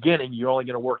 In the beginning, you're only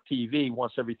going to work TV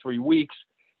once every 3 weeks.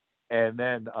 And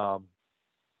then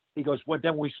he goes, then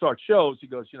when we start shows, he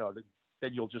goes,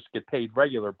 then you'll just get paid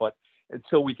regular. But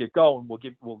until we get going,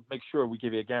 we'll make sure we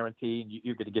give you a guarantee and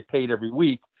you're going to get paid every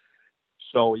week.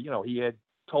 So, he had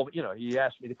told me, he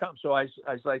asked me to come. So I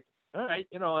was like, all right,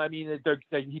 I mean,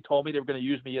 he told me they were going to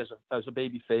use me as a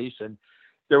baby face, and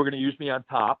they were going to use me on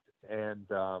top. And,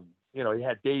 he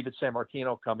had David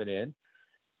Sammartino coming in,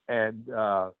 and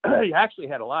he actually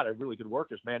had a lot of really good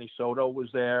workers. Manny Soto was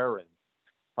there, and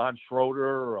Hans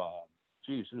Schroeder.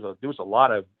 There was a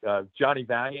lot of Johnny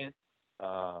Valiant,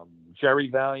 Jerry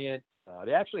Valiant.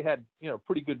 They actually had,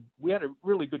 pretty good. We had a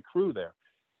really good crew there.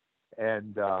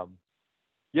 And,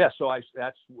 so I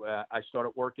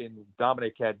started working.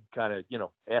 Dominic had kind of,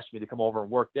 asked me to come over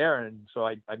and work there. And so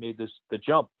I made the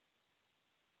jump.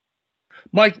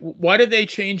 Mike, why did they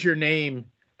change your name?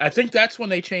 I think that's when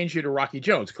they changed you to Rocky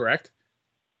Jones, correct?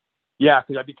 Yeah,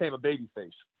 because I became a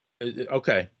babyface.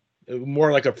 Okay.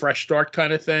 More like a fresh start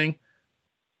kind of thing?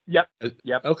 Yep.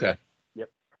 Okay. Yep.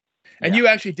 And you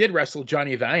actually did wrestle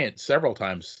Johnny Valiant several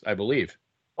times, I believe.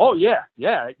 Oh, yeah.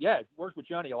 Worked with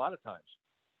Johnny a lot of times.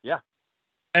 Yeah.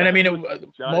 And I mean,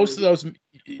 most of those,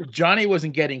 Johnny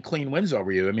wasn't getting clean wins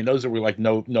over you. I mean, those were like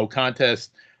no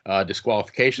contest,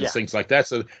 disqualifications, things like that.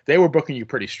 So they were booking you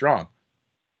pretty strong.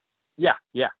 Yeah.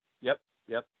 Yep.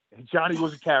 Johnny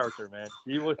was a character, man.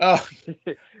 He was. Oh,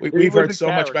 we've heard so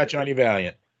much about Johnny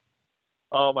Valiant.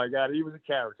 Oh my God, he was a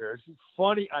character. It's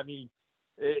funny. I mean,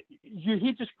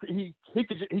 he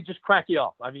could just crack you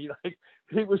up. I mean, like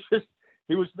he was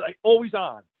like always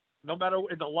on. No matter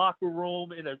in the locker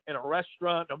room, in a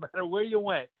restaurant, no matter where you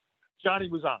went, Johnny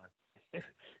was on.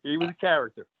 He was a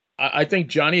character. I think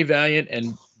Johnny Valiant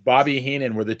and Bobby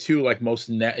Heenan were the two like most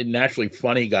naturally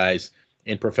funny guys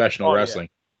in professional wrestling.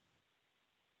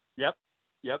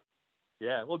 Yep.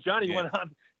 Yeah. Well, Johnny went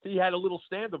on. He had a little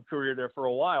stand-up career there for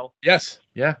a while. Yes.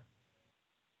 Yeah.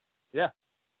 Yeah.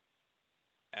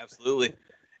 Absolutely.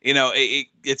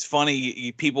 It's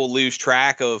funny. People lose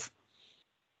track of.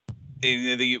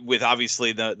 With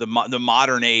obviously the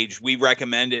modern age, we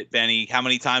recommend it, Benny. How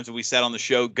many times have we said on the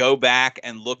show, go back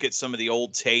and look at some of the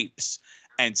old tapes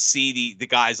and see the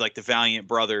guys like the Valiant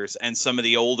Brothers and some of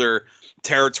the older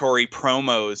territory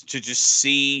promos to just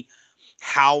see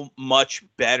how much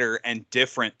better and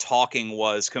different talking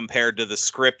was compared to the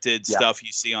scripted stuff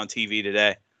you see on TV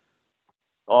today.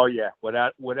 Oh yeah,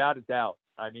 without a doubt.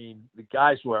 I mean,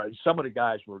 some of the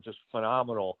guys were just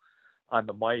phenomenal on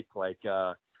the mic, like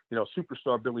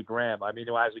superstar Billy Graham. I mean,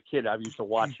 as a kid, I used to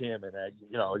watch him, and I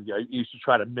used to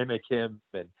try to mimic him,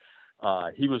 and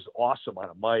he was awesome on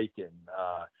a mic, and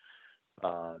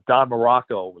Don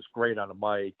Morocco was great on a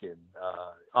mic, and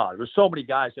there were so many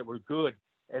guys that were good.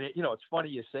 And it's funny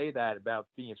you say that about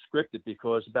being scripted,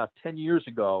 because about 10 years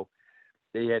ago,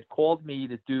 they had called me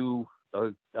to do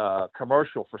a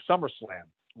commercial for SummerSlam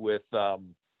with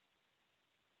Shawn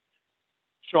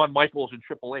Michaels and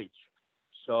Triple H.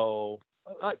 So,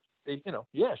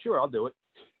 yeah, sure, I'll do it.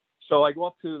 So I go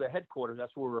up to the headquarters.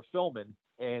 That's where we're filming.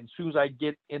 And as soon as I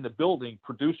get in the building,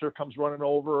 producer comes running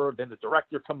over. Then the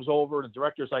director comes over. And the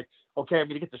director's like, okay, I'm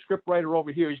going to get the script writer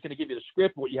over here. He's going to give you the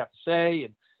script, what you have to say.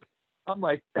 And I'm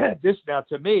like, this now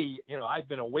to me, I've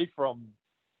been away from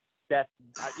that.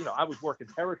 I was working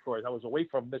territories. I was away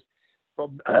from this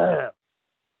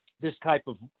type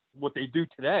of what they do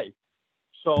today.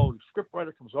 So the script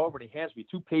writer comes over and he hands me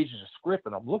 2 pages of script,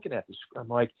 and I'm looking at this. I'm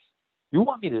like, you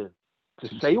want me to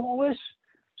say all this?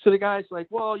 So the guy's like,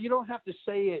 well, you don't have to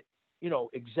say it,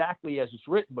 exactly as it's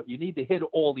written, but you need to hit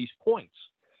all these points.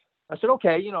 I said,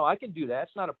 okay, I can do that.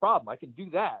 It's not a problem. I can do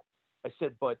that. I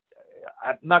said, but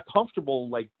I'm not comfortable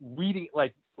like reading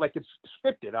like it's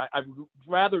scripted. I'd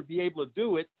rather be able to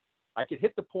do it. I could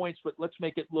hit the points, but let's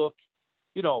make it look,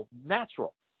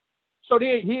 natural. So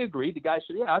he agreed. The guy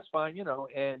said, yeah, that's fine,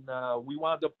 and we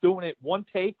wound up doing it one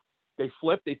take. They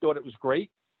flipped. They thought it was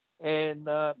great. And,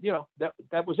 that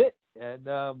was it. And,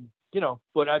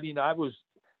 but I mean, I was,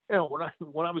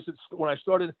 when I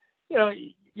started,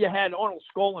 you had Arnold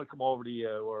Skolin come over to you,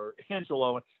 or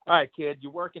Angelo, and all right, kid,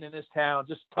 you're working in this town.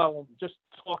 Just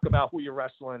talk about who you're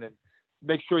wrestling, and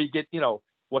make sure you get,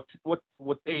 what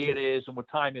day it is and what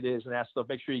time it is and that stuff.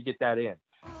 Make sure you get that in.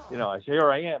 I said,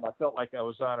 here I am. I felt like I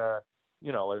was on a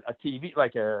TV,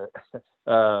 like a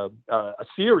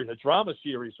series, a drama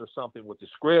series or something, with the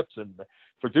scripts and the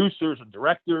producers and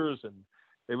directors. And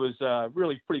it was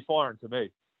really pretty foreign to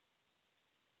me.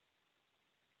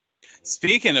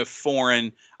 Speaking of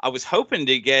foreign, I was hoping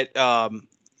to get back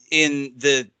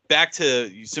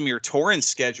to some of your touring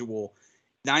schedule.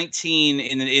 In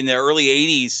the early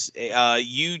 80s,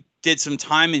 you did some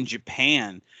time in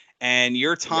Japan, and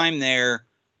your time there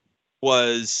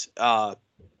was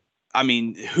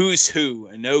who's who,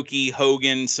 Inoki,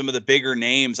 Hogan, some of the bigger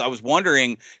names. I was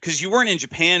wondering, because you weren't in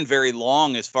Japan very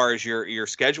long as far as your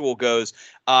schedule goes,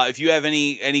 if you have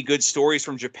any good stories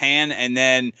from Japan. And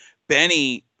then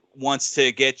Benny wants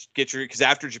to get your, because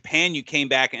after Japan you came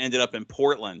back and ended up in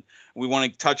Portland. We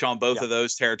want to touch on both of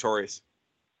those territories.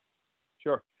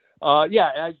 Sure.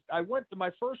 I went to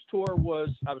my first tour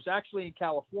I was actually in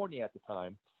California at the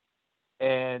time,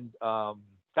 and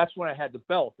that's when I had the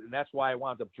belt, and that's why I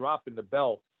wound up dropping the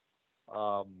belt,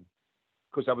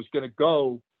 because I was going to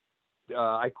go.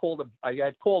 I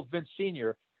had called Vince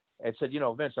Sr. and said,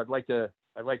 Vince, I'd like to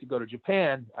go to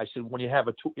Japan. I said, when you have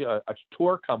a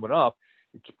tour coming up,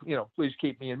 please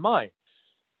keep me in mind.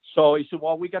 So he said,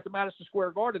 well, we got the Madison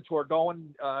Square Garden tour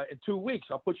going in 2 weeks.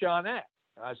 I'll put you on that.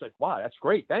 And I was like, wow, that's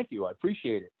great. Thank you. I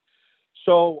appreciate it.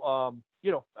 So,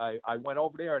 I went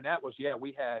over there, and that was,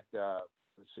 we had,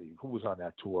 let's see, who was on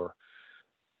that tour?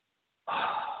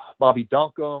 Bobby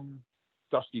Duncum,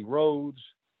 Dusty Rhodes,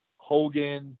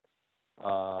 Hogan, who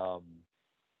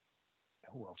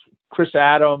else? Chris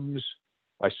Adams,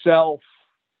 myself,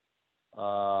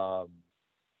 Tor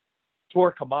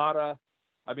Kamada.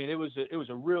 I mean, it was a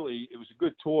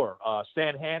good tour.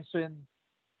 Stan Hansen,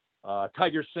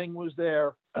 Tiger Singh was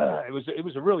there. It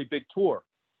was a really big tour,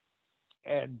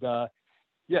 and that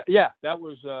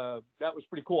was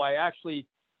pretty cool. I actually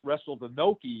wrestled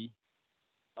Inoki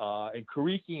and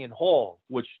Kariki and Hall,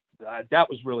 which that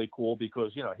was really cool,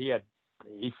 because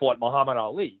he fought Muhammad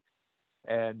Ali,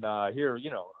 and here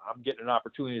I'm getting an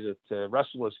opportunity to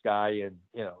wrestle this guy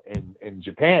in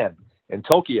Japan, in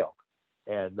Tokyo,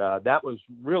 and that was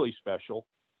really special.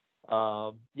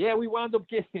 We wound up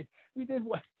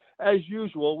as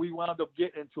usual. We wound up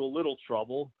getting into a little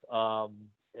trouble.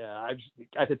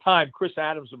 At the time, Chris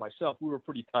Adams and myself, we were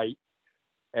pretty tight,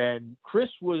 and Chris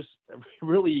was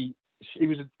really, he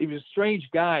was a strange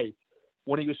guy.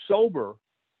 When he was sober,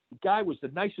 the guy was the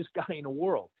nicest guy in the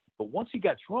world, but once he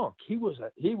got drunk, he was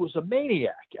a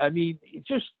maniac. I mean,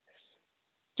 just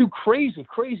do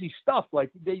crazy stuff. Like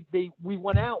we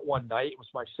went out one night. It was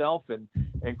myself and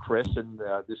Chris, and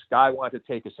this guy wanted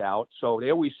to take us out, so they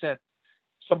always sent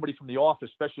somebody from the office,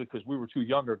 especially because we were two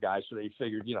younger guys, so they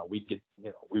figured we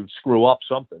would screw up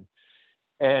something.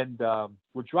 And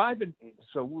we're driving.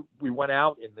 So we went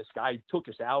out, and this guy took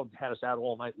us out, had us out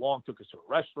all night long, took us to a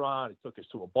restaurant, he took us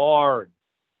to a bar. And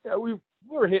yeah, we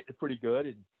were hitting it pretty good.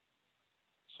 And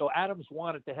so Adams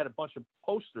wanted to have a bunch of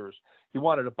posters. He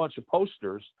wanted a bunch of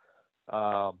posters.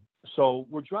 So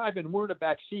we're driving, we're in the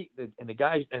back seat, and the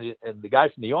guy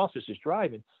from the office is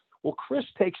driving. Well, Chris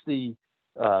takes the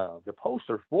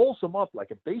poster, rolls him up like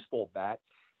a baseball bat,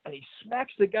 and he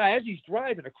smacks the guy as he's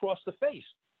driving across the face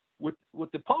with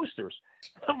the posters.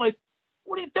 I'm like,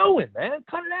 what are you doing, man?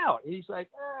 Cut it out. And he's like,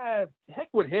 heck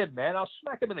with him, man. I'll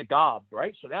smack him in the gob,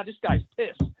 right? So now this guy's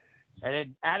pissed. And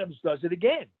then Adams does it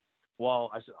again.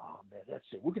 Well, I said, oh, man, that's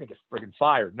it. We're going to get friggin'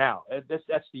 fired now.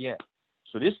 That's the end.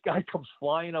 So this guy comes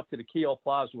flying up to the Kiel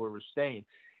Plaza where we're staying.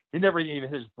 He never even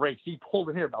hit his brakes. He pulled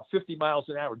in here about 50 miles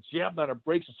an hour, jammed on our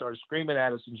brakes, and started screaming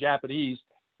at us in Japanese.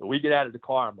 And we get out of the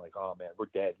car. I'm like, oh, man, we're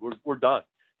dead. We're done.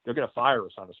 They're going to fire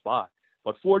us on the spot.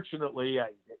 But fortunately,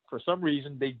 for some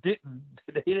reason, they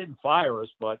didn't fire us.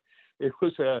 But it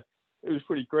was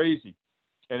pretty crazy.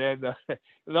 And then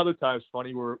another time it's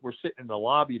funny. We're sitting in the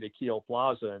lobby of the Kiel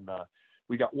Plaza, and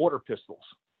we got water pistols.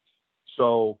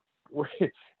 So we're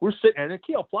sitting, and the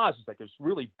Kiel Plaza is like this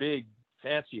really big,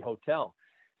 fancy hotel,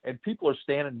 and people are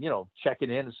standing, checking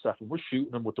in and stuff, and we're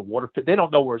shooting them with the water pistol. They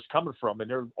don't know where it's coming from,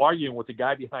 and they're arguing with the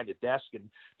guy behind the desk, and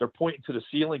they're pointing to the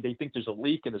ceiling. They think there's a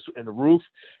leak in the roof,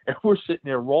 and we're sitting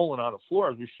there rolling on the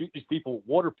floor as we shoot these people with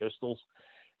water pistols.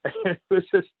 And it was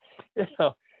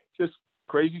just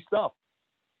crazy stuff.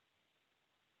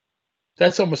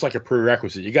 That's almost like a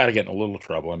prerequisite. You got to get in a little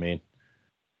trouble. I mean.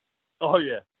 Oh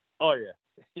yeah.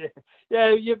 Yeah.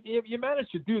 You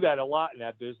manage to do that a lot in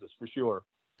that business for sure.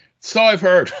 So I've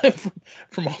heard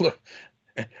from all the.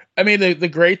 I mean, the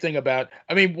great thing about,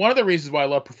 one of the reasons why I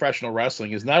love professional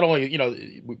wrestling is not only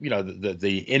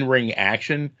the in-ring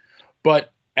action,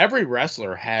 but every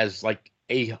wrestler has like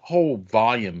a whole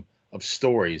volume of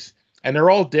stories, and they're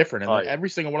all different, and every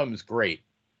single one of them is great.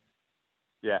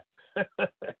 Yeah,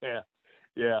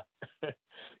 yeah.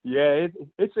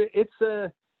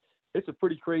 It's a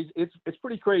pretty crazy. It's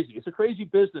pretty crazy. It's a crazy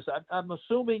business. I'm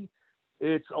assuming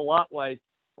it's a lot like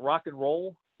rock and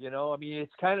roll.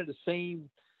 It's kind of the same.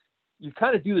 You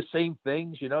kind of do the same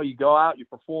things. You go out, you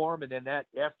perform, and then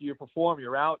after you perform,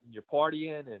 you're out and you're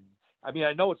partying. And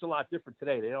I know it's a lot different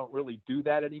today. They don't really do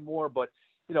that anymore. But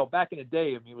back in the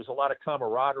day, it was a lot of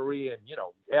camaraderie. And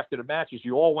after the matches,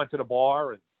 you all went to the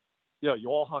bar and you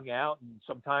all hung out. And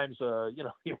sometimes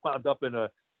you wound up in a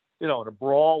in a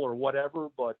brawl or whatever.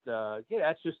 But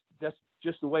that's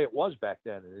just the way it was back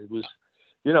then. It was,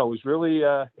 it was really,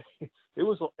 it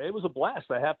was a blast.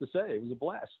 I have to say, it was a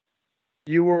blast.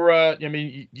 You were,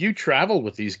 you traveled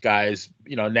with these guys.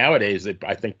 Nowadays,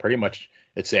 I think pretty much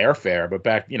it's airfare, but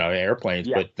back, airplanes.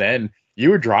 Yeah. But then you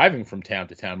were driving from town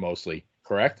to town mostly,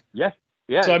 correct? Yeah.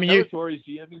 So territories.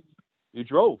 You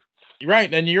drove.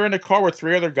 Right, and you're in a car with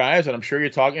three other guys, and I'm sure you're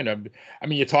talking.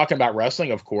 You're talking about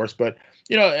wrestling, of course, but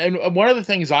and one of the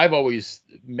things I've always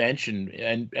mentioned,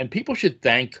 and people should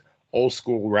thank old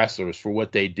school wrestlers for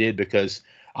what they did, because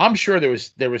I'm sure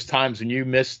there was times when you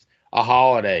missed a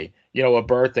holiday, a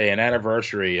birthday, an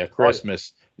anniversary, a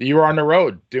Christmas. You were on the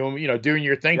road doing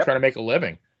your thing, trying to make a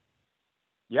living.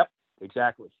 Yep,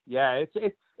 exactly. Yeah,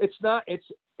 it's not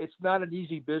an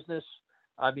easy business.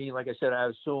 Like I said, I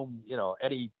assume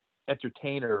any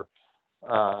entertainer,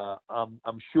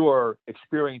 I'm sure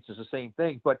experiences the same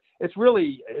thing, but it's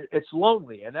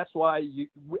lonely, and that's why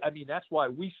that's why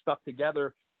we stuck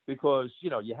together, because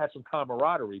you had some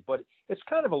camaraderie, but it's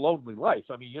kind of a lonely life.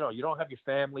 You don't have your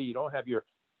family, you don't have your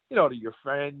your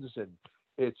friends, and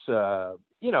it's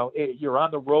you're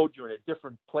on the road, you're in a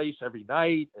different place every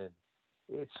night, and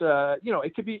it's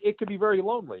it could be very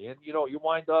lonely, and you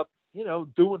wind up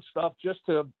doing stuff just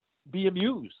to be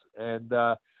amused, and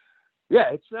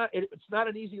it's not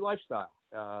an easy lifestyle,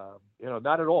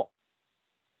 not at all.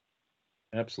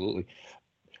 Absolutely.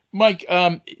 Mike,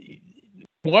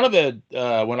 one of the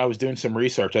when I was doing some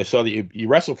research, I saw that you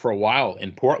wrestled for a while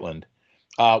in Portland,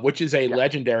 which is a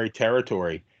legendary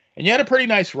territory, and you had a pretty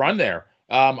nice run there.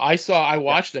 I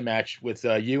watched the match with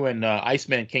you and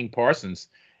Iceman King Parsons,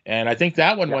 and I think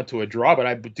that one went to a draw, but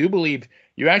I do believe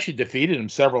you actually defeated him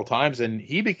several times, and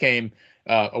he became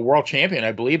a world champion,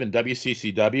 I believe, in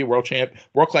WCCW,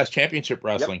 World Class Championship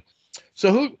Wrestling. Yep.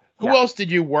 So who else did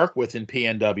you work with in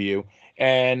PNW?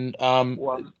 And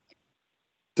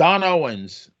Don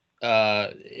Owens,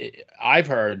 I've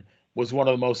heard, was one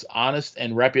of the most honest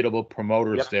and reputable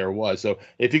promoters there was. So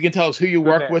if you can tell us who you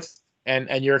worked with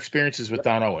and your experiences with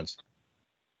Don Owens.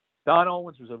 Don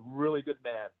Owens was a really good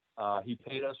man. He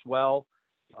paid us well.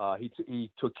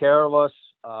 He took care of us.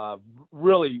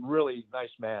 Really, really nice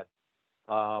man.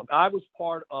 I was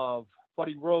part of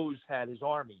Buddy Rose had his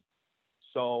army.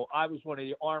 So I was one of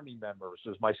the army members. It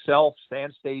was myself,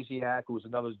 Stan Stasiak, who was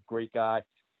another great guy,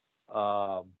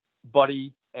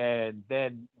 Buddy, and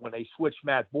then when they switched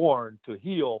Matt Bourne to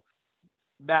heel,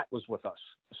 Matt was with us.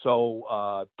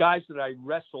 So guys that I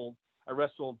wrestled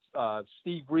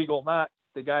Steve Regal, not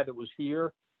the guy that was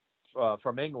here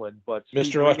from England, but Mr.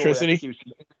 Steve Electricity.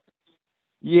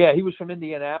 Regal, he was from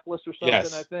Indianapolis or something,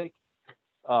 Yes. I think.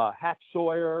 Hack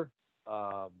Sawyer,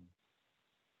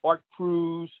 Art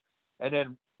Cruz, and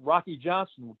then Rocky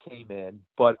Johnson came in,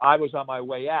 but I was on my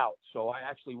way out, so I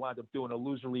actually wound up doing a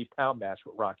loser leave town match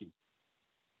with Rocky.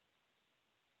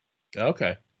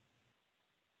 Okay.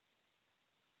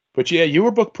 But yeah, you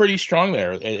were booked pretty strong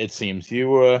there. It seems you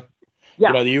were.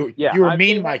 You were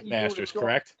Mean Mike Masters,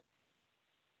 correct?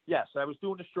 Yes, I was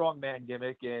doing a strongman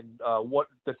gimmick, and what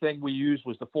the thing we used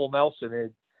was the full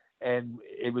Nelson, and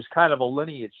it was kind of a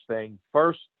lineage thing.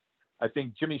 First, I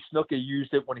think Jimmy Snuka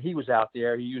used it when he was out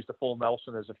there. He used the full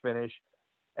Nelson as a finish,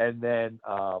 and then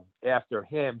after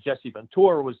him, Jesse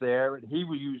Ventura was there, and he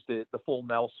used the full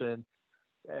Nelson.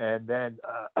 And then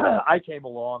I came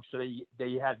along, so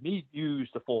they had me use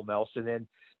the full Nelson, and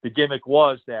the gimmick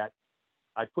was that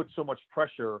I put so much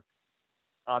pressure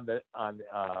on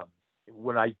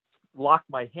when I locked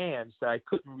my hands that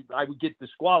I would get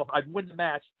disqualified. I'd win the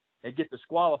match and get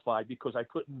disqualified because I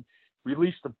couldn't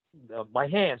release my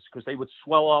hands because they would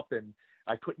swell up and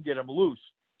I couldn't get them loose.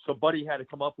 So Buddy had to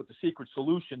come up with the secret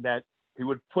solution that he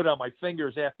would put on my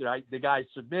fingers after the guy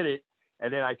submitted,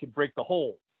 and then I could break the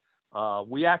hold.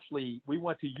 We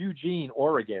went to Eugene,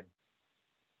 Oregon,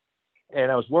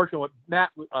 and I was working with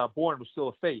Matt Bourne was still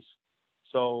a face.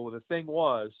 So the thing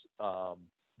was,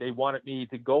 they wanted me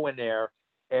to go in there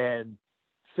and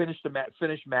finish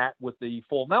Matt with the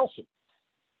full Nelson.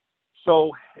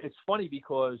 So it's funny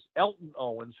because Elton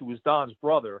Owens, who was Don's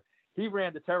brother, he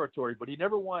ran the territory, but he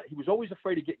was always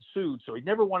afraid of getting sued. So he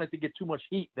never wanted to get too much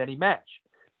heat in any match.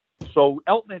 So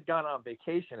Elton had gone on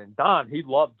vacation, and Don, he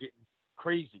loved getting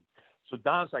crazy. So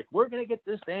Don's like, we're going to get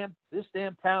this damn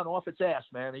town off its ass,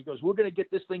 man. He goes, we're going to get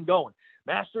this thing going.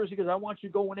 Masters, he goes, I want you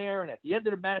to go in there. And at the end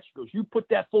of the match, he goes, you put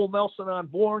that full Nelson on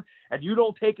Bourne and you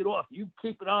don't take it off. You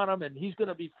keep it on him and he's going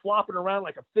to be flopping around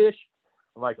like a fish.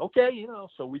 I'm like, okay,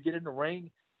 so we get in the ring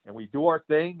and we do our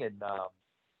thing. And I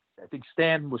think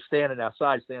Stan was standing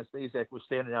outside. Stan Stasiak was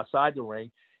standing outside the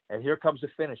ring. And here comes the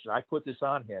finish. And I put this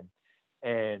on him.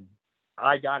 And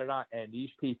I got it on. And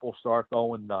these people start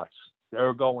going nuts.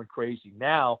 They're going crazy.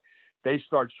 Now they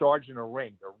start charging the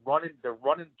ring. They're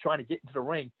running, trying to get into the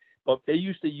ring. But they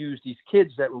used to use these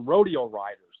kids that were rodeo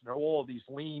riders. They're all these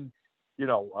lean,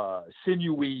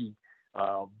 sinewy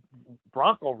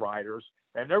bronco riders.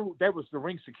 And that was the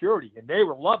ring security. And they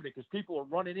were loving it because people are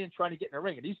running in trying to get in the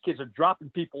ring. And these kids are dropping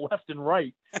people left and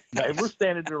right. And we're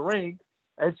standing in the ring.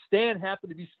 And Stan happened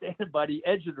to be standing by the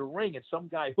edge of the ring. And some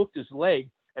guy hooked his leg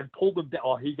and pulled him down.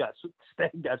 Oh,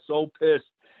 Stan got so pissed.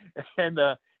 And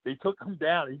they took him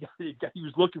down. He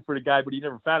was looking for the guy, but he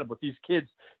never found him. But these kids,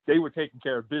 they were taking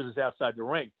care of business outside the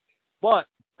ring. But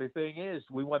the thing is,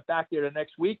 we went back there the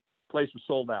next week. Place was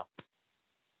sold out.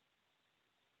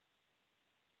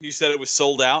 You said it was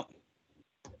sold out?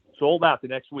 Sold out the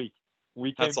next week.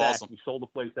 We came That's back. awesome. We sold the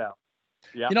place out.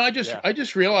 Yeah. I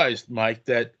just realized, Mike,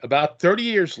 that about 30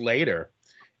 years later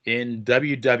in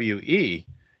WWE,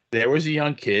 there was a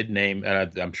young kid named,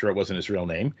 I'm sure it wasn't his real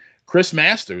name, Chris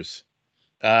Masters,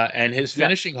 and his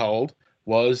finishing hold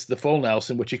was the full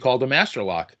Nelson, which he called a master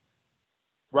lock.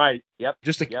 Right. Yep.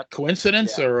 Just a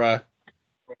coincidence, or?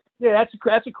 Yeah,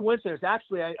 that's a coincidence.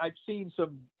 Actually, I've seen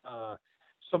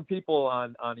some people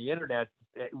on the internet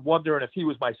wondering if he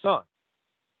was my son.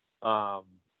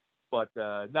 But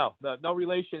no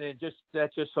relation, and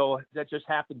that just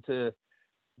happened to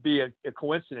be a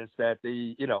coincidence that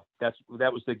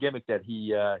that was the gimmick that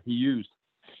he used.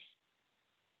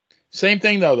 Same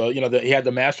thing though, he had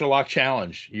the Master Lock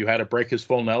Challenge. You had to break his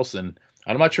full Nelson.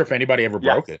 I'm not sure if anybody ever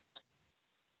broke it.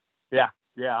 Yeah.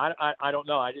 I don't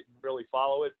know. I didn't really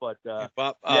follow it, but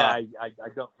I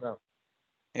don't know.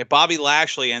 Yeah, Bobby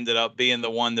Lashley ended up being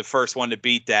the first one to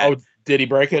beat that. Oh, did he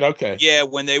break it? Okay. Yeah,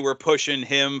 when they were pushing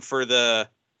him for the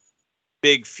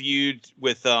big feud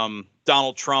with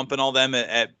Donald Trump and all them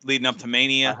at leading up to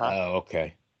Mania. Uh-huh. Oh,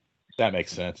 okay, that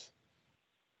makes sense.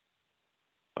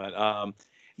 But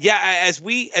as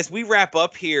we wrap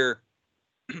up here,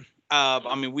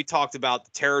 we talked about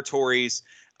the territories,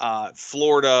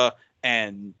 Florida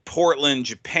and Portland,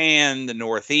 Japan, the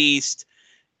Northeast.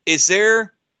 Is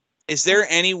there Is there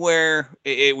anywhere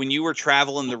when you were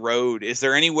traveling the road? Is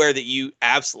there anywhere that you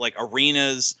absolutely like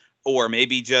arenas or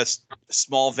maybe just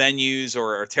small venues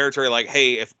or territory? Like,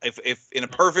 hey, if in a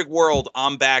perfect world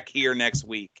I'm back here next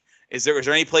week, is there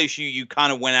any place you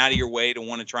kind of went out of your way to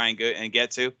want to try and go and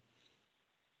get to?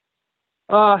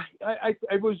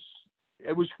 It was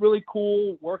really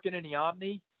cool working in the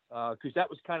Omni because that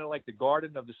was kind of like the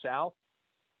Garden of the South.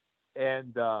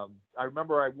 And I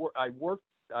remember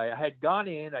I had gone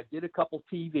in, I did a couple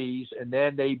TVs, and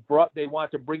then they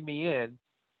wanted to bring me in.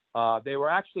 They were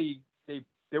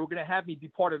going to have me be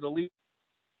part of the Legion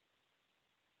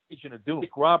of Doom.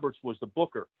 Nick Roberts was the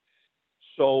booker.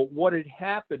 So what had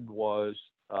happened was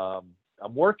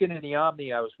I'm working in the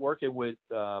Omni. I was working with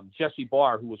Jesse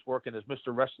Barr, who was working as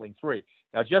Mr. Wrestling 3.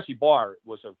 Now, Jesse Barr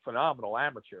was a phenomenal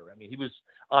amateur. I mean, he was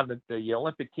on the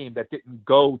Olympic team that didn't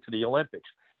go to the Olympics.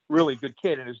 Really good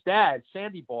kid. And his dad,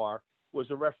 Sandy Barr, was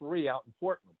a referee out in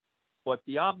Portland. But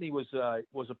the Omni was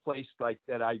a place like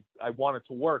that I wanted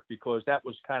to work because that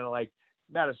was kind of like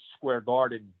Madison Square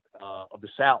Garden of the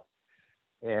South.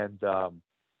 And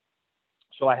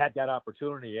so I had that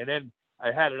opportunity. And then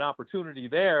I had an opportunity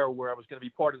there where I was going to be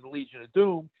part of the Legion of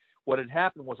Doom. What had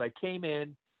happened was I came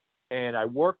in and I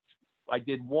worked. I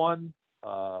did one.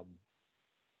 I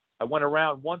went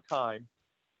around one time.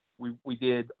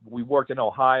 We worked in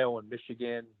Ohio and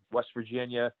Michigan, West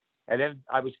Virginia, and then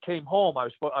came home. I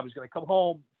was going to come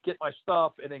home, get my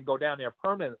stuff, and then go down there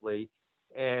permanently.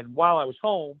 And while I was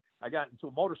home, I got into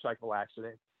a motorcycle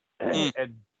accident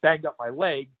and banged up my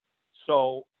leg,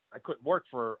 so I couldn't work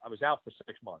I was out for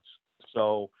 6 months.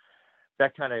 So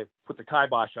that kind of put the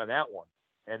kibosh on that one.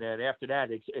 And then after that,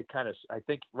 it kind of, I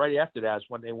think right after that is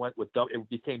when they went with, it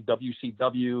became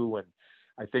WCW, and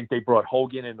I think they brought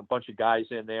Hogan and a bunch of guys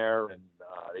in there, and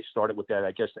they started with that,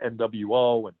 I guess,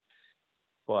 NWO.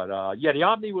 But the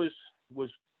Omni was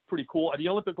pretty cool. The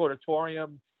Olympic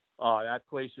Auditorium, that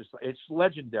place it's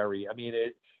legendary. I mean,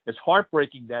 it's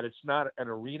heartbreaking that it's not an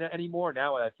arena anymore.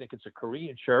 Now I think it's a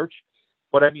Korean church.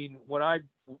 But I mean, when I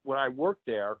worked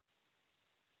there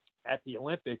at the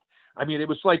Olympic, I mean, it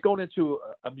was like going into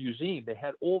a museum. They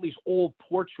had all these old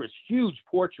portraits, huge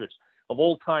portraits of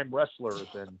old-time wrestlers,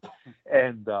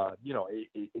 and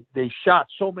they shot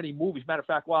so many movies. Matter of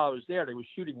fact, while I was there, they were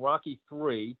shooting Rocky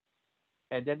III,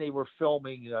 and then they were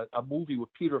filming a movie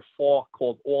with Peter Falk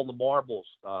called All the Marbles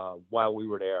while we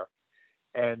were there.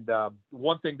 And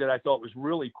one thing that I thought was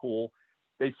really cool,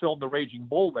 they filmed the Raging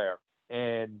Bull there,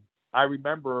 and I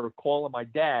remember calling my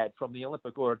dad from the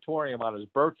Olympic Auditorium on his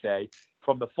birthday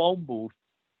from the phone booth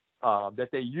that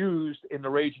they used in the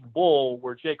Raging Bull,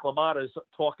 where Jake LaMotta is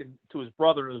talking to his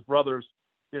brother, and his brother's,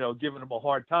 giving him a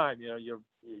hard time. Your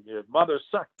mother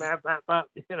sucked, man,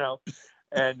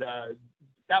 and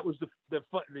that was the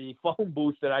phone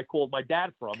booth that I called my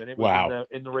dad from, and it was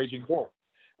in the Raging Bull.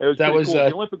 It was cool.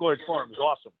 The Olympic Auditorium was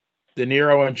awesome. De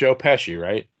Niro and Joe Pesci,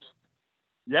 right?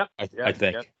 Yep. I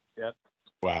think. Yep.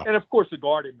 Wow. And of course the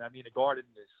Garden. I mean, the Garden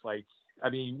is like, I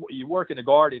mean, you work in the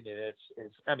Garden,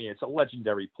 and it's a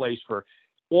legendary place for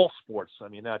all sports. I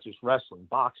mean, not just wrestling,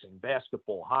 boxing,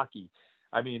 basketball, hockey.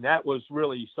 I mean, that was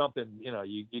really something.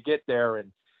 You get there,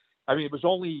 and I mean, it was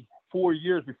only 4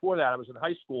 years before that I was in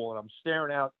high school, and I'm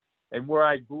staring out, and where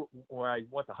I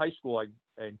went to high school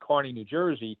in Kearny, New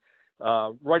Jersey,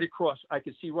 right across. I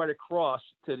could see right across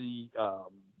to New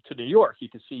York. You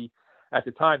could see at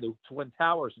the time the Twin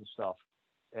Towers and stuff.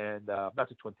 And not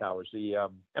the Twin Towers, the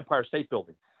Empire State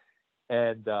Building.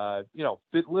 And,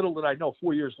 little did I know,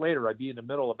 4 years later, I'd be in the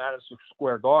middle of Madison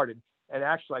Square Garden. And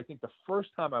actually, I think the first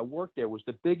time I worked there was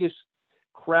the biggest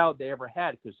crowd they ever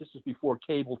had, because this is before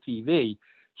cable TV.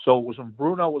 So it was when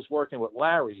Bruno was working with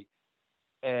Larry,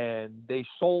 and they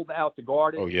sold out the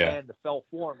Garden, and the Fell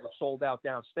Forum was sold out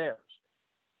downstairs.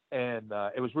 And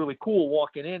it was really cool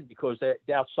walking in, because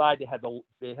outside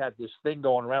they had this thing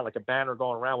going around, like a banner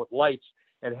going around with lights.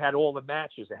 And it had all the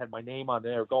matches. It had my name on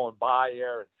there going by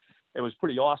there. And it was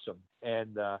pretty awesome.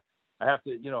 And I have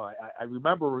to, I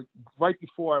remember right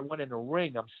before I went in the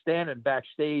ring, I'm standing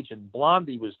backstage, and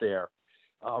Blondie was there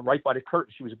right by the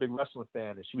curtain. She was a big wrestling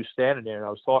fan, and she was standing there, and I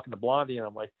was talking to Blondie, and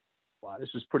I'm like, wow, this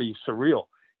is pretty surreal,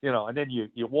 and then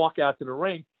you walk out to the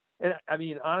ring. And I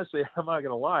mean, honestly, I'm not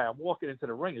going to lie. I'm walking into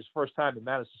the ring. It's the first time in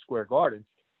Madison Square Garden,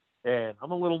 and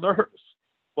I'm a little nervous,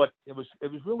 but it was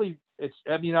really,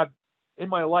 in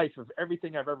my life, of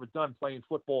everything I've ever done, playing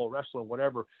football, wrestling,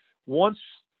 whatever, once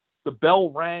the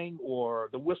bell rang or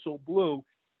the whistle blew,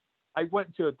 I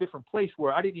went to a different place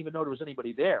where I didn't even know there was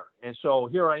anybody there. And so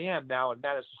here I am now in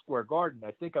Madison Square Garden.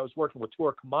 I think I was working with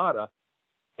Tor Kamada,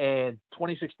 and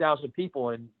 26,000 people,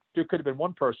 and there could have been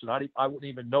one person. I wouldn't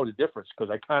even know the difference, because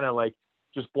I kind of like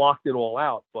just blocked it all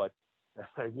out. But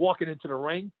walking into the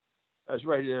ring, I was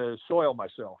ready to soil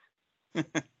myself.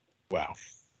 Wow.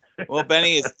 Well,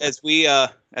 Benny, as we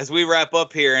wrap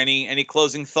up here, any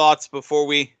closing thoughts before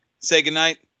we say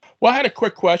goodnight? Well, I had a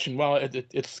quick question. Well,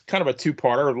 it's kind of a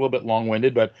two-parter, a little bit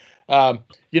long-winded, but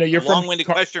you're from long-winded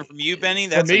question from you, Benny.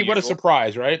 For That's me, unusual. what a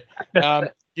surprise, right?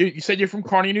 You said you're from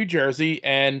Kearny, New Jersey,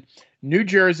 and New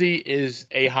Jersey is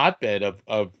a hotbed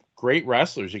of great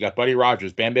wrestlers. You got Buddy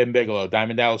Rogers, Bam Bam Bigelow,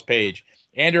 Diamond Dallas Page,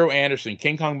 Andrew Anderson,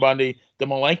 King Kong Bundy, the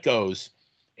Malenkos,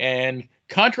 and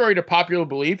contrary to popular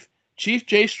belief, Chief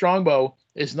Jay Strongbow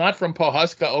is not from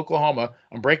Pawhuska, Oklahoma.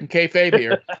 I'm breaking kayfabe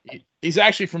here. He's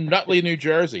actually from Nutley, New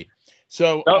Jersey.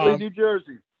 So Nutley, New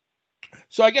Jersey.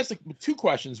 So I guess two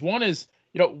questions. One is,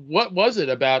 what was it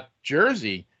about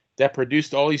Jersey that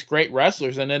produced all these great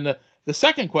wrestlers? And then the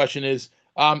second question is,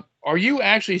 are you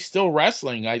actually still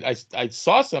wrestling? I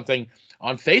saw something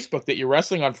on Facebook that you're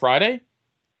wrestling on Friday.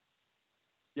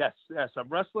 Yes, I'm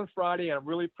wrestling Friday, and I'm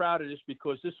really proud of this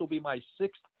because this will be my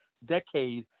 6th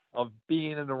decade of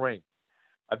being in the ring.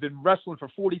 I've been wrestling for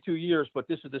 42 years, but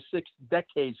this is the 6th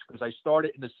decade because I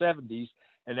started in the 70s,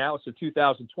 and now it's the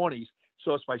 2020s.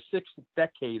 So it's my 6th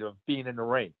decade of being in the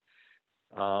ring.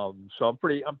 So I'm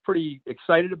pretty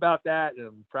excited about that, and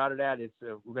I'm proud of that. It's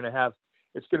going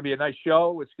to be a nice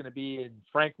show. It's going to be in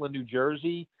Franklin, New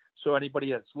Jersey. So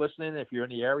anybody that's listening, if you're in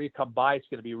the area, come by. It's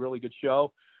going to be a really good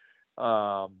show.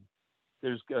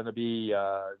 There's going to be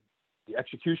the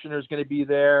Executioner is going to be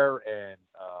there, and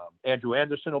Andrew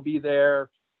Anderson will be there.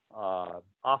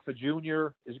 Alpha Jr.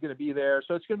 is going to be there.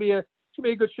 So it's going to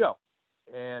be a good show.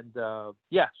 And so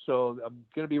I'm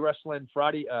going to be wrestling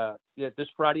this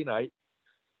Friday night.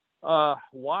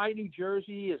 Why New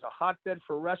Jersey is a hotbed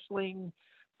for wrestling?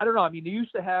 I don't know. I mean, they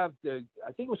used to have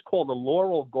I think it was called the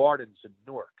Laurel Gardens in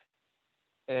Newark.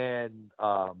 And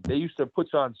they used to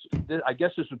put on, I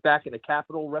guess this was back in the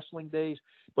Capitol Wrestling days,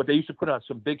 but they used to put on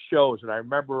some big shows. And I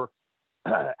remember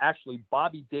actually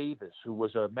Bobby Davis, who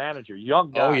was a manager,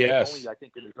 young guy, only, I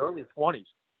think in his early 20s.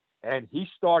 And he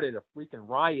started a freaking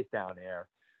riot down there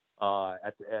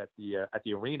at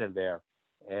the arena there,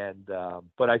 and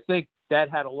but I think that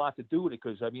had a lot to do with it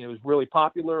because I mean it was really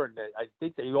popular, and I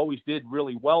think they always did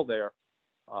really well there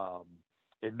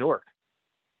in Newark.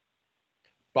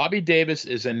 Bobby Davis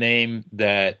is a name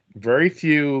that very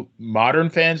few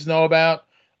modern fans know about,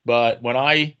 but when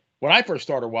I first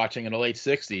started watching in the late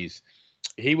 '60s,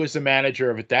 he was the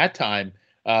manager of at that time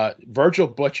Virgil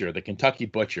Butcher, the Kentucky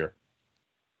Butcher.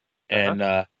 And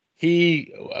I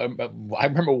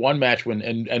remember one match when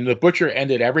the Butcher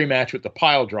ended every match with the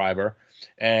pile driver,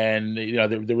 and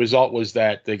the result was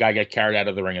that the guy got carried out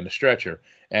of the ring in a stretcher,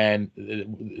 and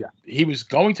he was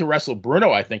going to wrestle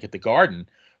Bruno, I think, at the Garden,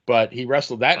 but he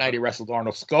wrestled that night. He wrestled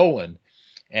Arnold Skolin,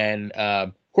 and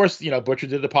of course, Butcher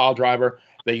did the pile driver.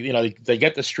 They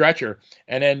get the stretcher,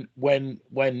 and then when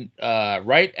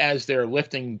right as they're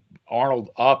lifting Arnold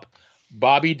up,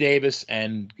 Bobby Davis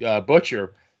and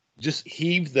Butcher just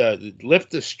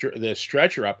lift the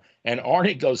stretcher up, and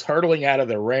Arnie goes hurtling out of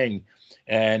the ring.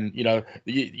 And you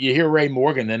hear Ray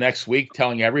Morgan the next week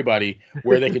telling everybody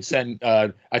where they could send.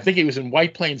 I think he was in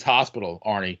White Plains Hospital,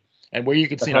 Arnie, and where you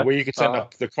could send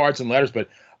up the cards and letters. But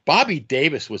Bobby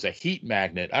Davis was a heat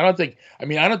magnet. I don't think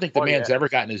the man's ever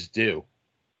gotten his due.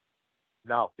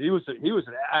 No, he was.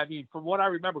 I mean, from what I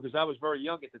remember, because I was very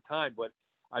young at the time, but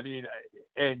I mean,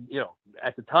 and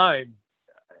at the time,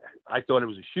 I thought it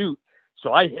was a shoot,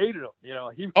 so I hated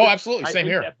him. Absolutely, same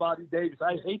here. That Bobby Davis,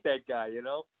 I hate that guy.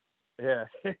 Yeah,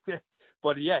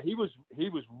 but yeah, he was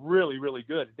really, really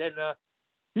good. And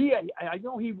then I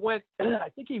know he went. I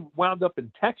think he wound up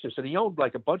in Texas, and he owned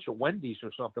like a bunch of Wendy's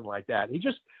or something like that.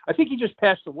 I think he just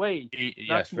passed away.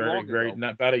 Yes, very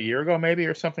not about a year ago, maybe,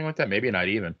 or something like that. Maybe not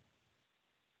even.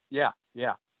 Yeah.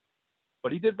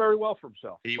 But he did very well for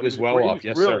himself. He was well off.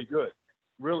 Yes, really sir.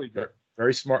 Really good.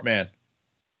 Very smart man.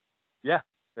 Yeah.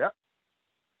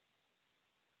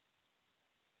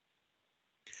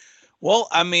 Well,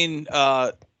 I mean,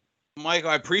 Mike,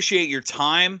 I appreciate your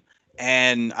time.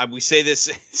 And we say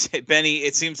this, Benny,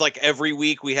 it seems like every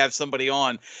week we have somebody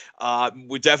on.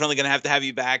 We're definitely going to have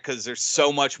you back because there's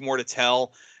so much more to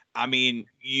tell. I mean,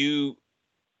 you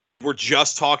were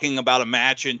just talking about a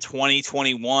match in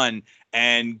 2021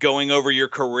 and going over your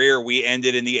career. We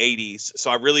ended in the 80s. So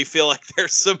I really feel like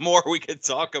there's some more we could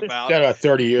talk about. Got about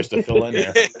 30 years to fill in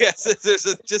there. Yes, there's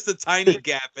just a tiny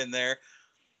gap in there.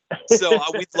 So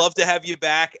we'd love to have you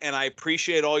back, and I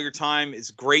appreciate all your time.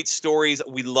 It's great stories.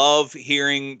 We love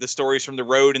hearing the stories from the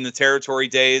road and the territory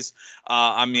days.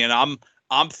 I mean,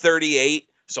 I'm 38,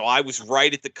 So I was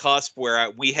right at the cusp where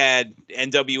we had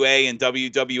NWA and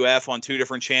WWF on 2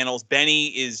 different channels. Benny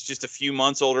is just a few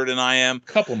months older than I am.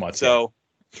 Couple months. So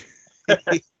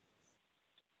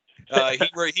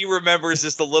he remembers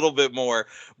just a little bit more.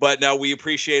 But no, we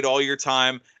appreciate all your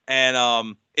time.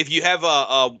 And if you have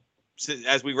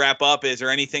as we wrap up, is there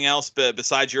anything else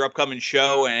besides your upcoming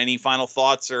show, and any final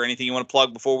thoughts or anything you want to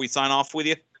plug before we sign off with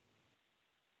you?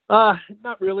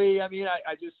 Not really. I mean, I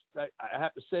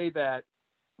have to say that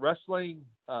wrestling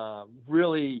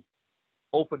really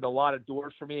opened a lot of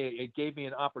doors for me. It gave me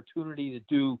an opportunity to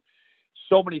do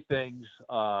so many things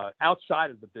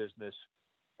outside of the business.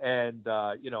 And,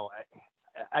 I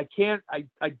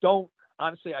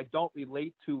don't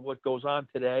relate to what goes on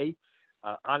today.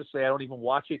 Honestly, I don't even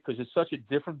watch it because it's such a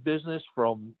different business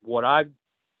from what I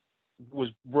was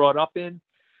brought up in.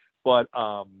 But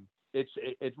it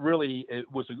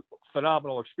was a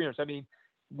phenomenal experience. I mean,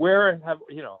 a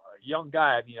young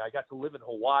guy, I mean, I got to live in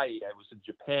Hawaii. I was in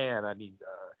Japan. I mean,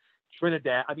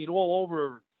 Trinidad. I mean, all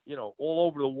over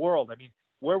the world. I mean,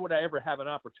 where would I ever have an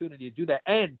opportunity to do that?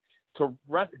 And to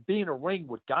be in a ring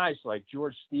with guys like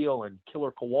George Steele and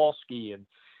Killer Kowalski and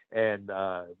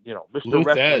Mr. Lou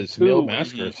Wrestling Thesz, 2, Mil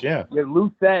Masters, yeah,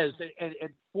 Lou Thesz, and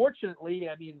fortunately,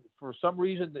 I mean, for some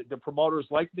reason, the promoters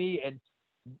liked me, and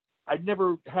I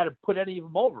never had to put any of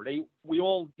them over. They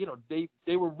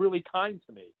were really kind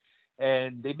to me,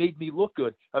 and they made me look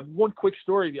good. One quick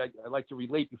story I like to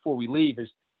relate before we leave is,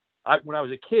 when I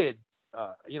was a kid,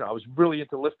 I was really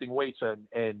into lifting weights,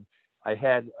 and I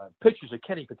had pictures of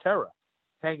Kenny Patera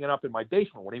hanging up in my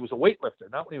basement when he was a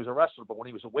weightlifter, not when he was a wrestler, but when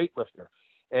he was a weightlifter.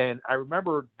 And I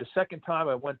remember the second time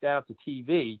I went down to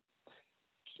TV,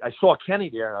 I saw Kenny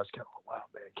there, and I was kind of, oh, wow,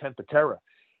 man, Ken Patera.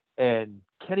 And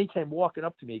Kenny came walking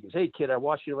up to me. He goes, "Hey, kid, I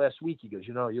watched you last week." He goes,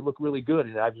 "You look really good."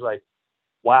 And I was like,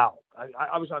 wow.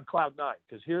 I was on cloud 9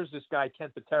 because here's this guy,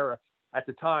 Ken Patera, at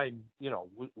the time,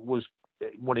 was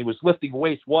when he was lifting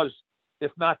weights, was,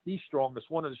 if not the strongest,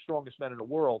 one of the strongest men in the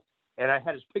world. And I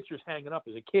had his pictures hanging up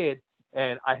as a kid,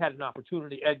 and I had an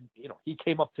opportunity, and he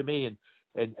came up to me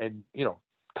and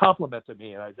complimented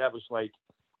me, and that was like,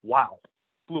 wow,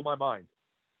 blew my mind.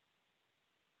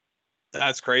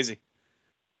 That's crazy.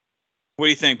 What do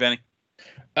you think, Benny?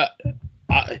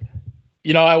 I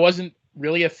wasn't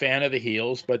really a fan of the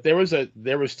heels, but there was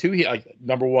 2 like,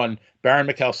 number one, Baron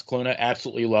Mikel Scicluna,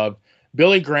 absolutely loved.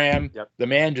 Billy Graham, Yep. The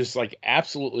man just like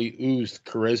absolutely oozed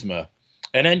charisma.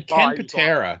 And then Ken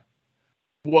Patera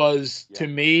was to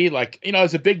me, like, I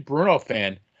was a big Bruno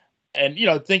fan, and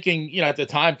thinking, at the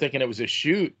time, thinking it was a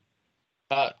shoot.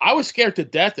 I was scared to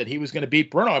death that he was going to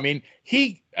beat Bruno. I mean,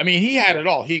 he had it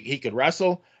all. He could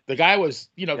wrestle. The guy was,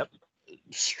 Yep.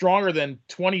 stronger than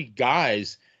 20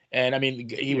 guys. And I mean,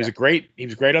 he was great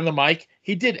on the mic.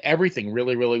 He did everything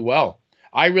really, really well.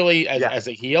 I really, as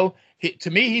a heel, to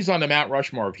me, he's on the Mount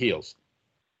Rushmore of heels.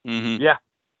 Mm-hmm. Yeah,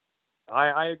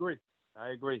 I agree.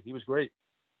 He was great.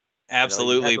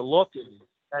 Absolutely. He had the look,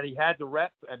 and he had the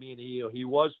rep. I mean, he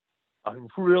was a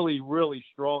really, really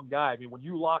strong guy. I mean, when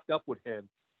you locked up with him,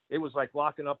 it was like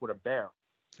locking up with a bear.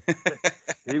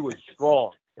 He was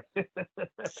strong.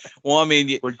 Well, I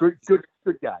mean, but good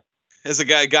guy. As a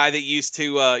guy that used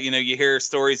to, you hear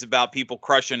stories about people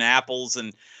crushing apples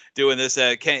and doing this.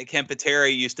 Ken Patera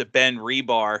used to bend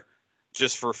rebar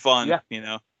just for fun.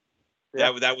 Yeah.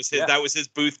 That was his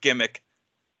booth gimmick.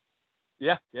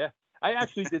 Yeah. I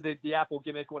actually did the apple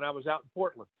gimmick when I was out in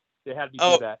Portland. They had me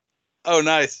do that. Oh,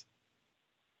 nice.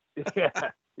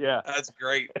 Yeah. That's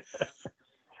great.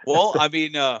 Well, I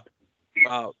mean,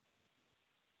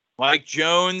 Mike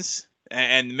Jones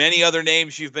and many other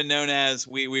names you've been known as,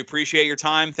 we appreciate your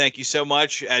time. Thank you so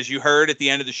much. As you heard at the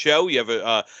end of the show, you have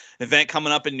an event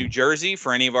coming up in New Jersey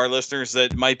for any of our listeners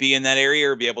that might be in that area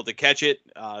or be able to catch it.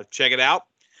 Check it out.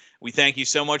 We thank you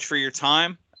so much for your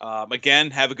time.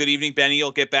 Again, have a good evening, Benny.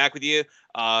 We'll get back with you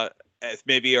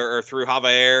maybe or through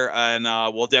Javier, and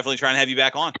we'll definitely try and have you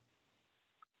back on.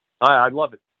 I'd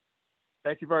love it.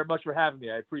 Thank you very much for having me.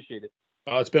 I appreciate it.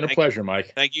 It's been a pleasure,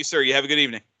 Mike. Thank you, sir. You have a good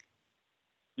evening.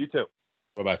 You too.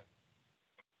 Bye-bye.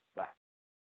 Bye.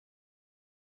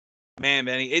 Man,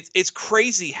 Benny, it's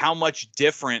crazy how much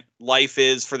different life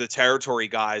is for the territory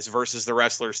guys versus the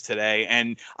wrestlers today.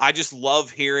 And I just love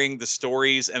hearing the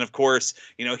stories. And of course,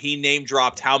 he name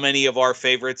dropped how many of our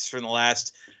favorites from the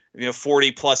last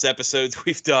 40 plus episodes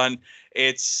we've done.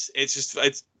 It's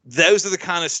those are the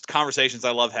kind of conversations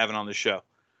I love having on the show.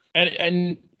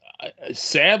 And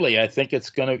sadly, I think it's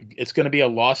gonna be a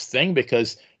lost thing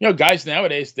because guys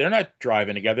nowadays, they're not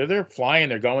driving together; they're flying,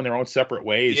 they're going their own separate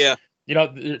ways. Yeah,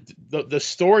 the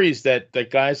stories that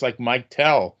guys like Mike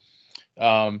tell,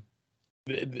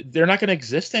 they're not going to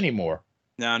exist anymore.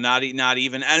 No, not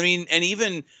even. I mean, and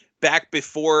even back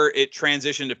before it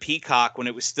transitioned to Peacock, when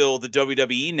it was still the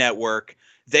WWE Network,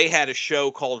 they had a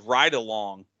show called Ride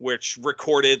Along, which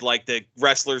recorded like the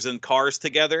wrestlers in cars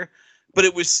together. But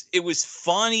it was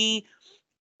funny,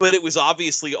 but it was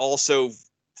obviously also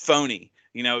phony.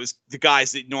 You know, it was the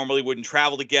guys that normally wouldn't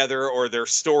travel together, or their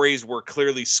stories were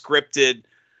clearly scripted.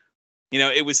 You know,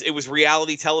 it was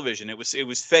reality television. It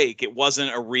was fake. It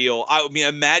wasn't a real. I mean,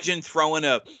 imagine throwing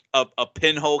a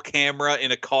pinhole camera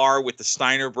in a car with the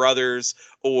Steiner brothers,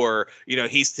 or you know,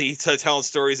 he's telling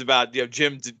stories about, you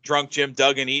know, drunk Jim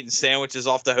Duggan eating sandwiches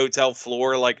off the hotel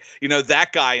floor, like, you know,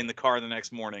 that guy in the car the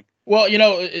next morning. Well, you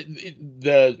know,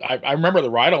 I remember the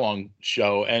Ride Along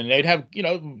show, and they'd have, you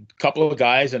know, a couple of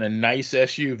guys in a nice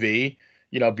SUV,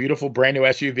 you know, beautiful brand new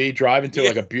SUV, driving to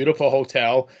like a beautiful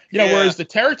hotel, you know, whereas the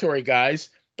territory guys,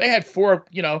 they had four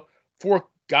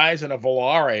guys in a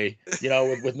Volare, you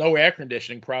know, with no air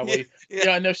conditioning probably, you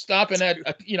know, and they're stopping at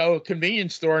a, you know, a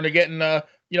convenience store, and they're getting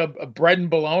you know, a bread and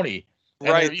bologna. And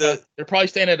right. They're probably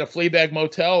staying at a Fleabag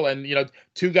motel, and you know,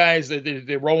 two guys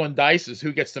they're rolling dice as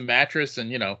who gets the mattress,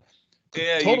 and you know,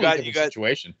 totally different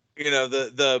situation. You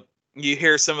know, you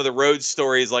hear some of the road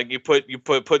stories, like you put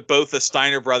both the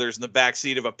Steiner brothers in the back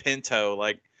seat of a Pinto,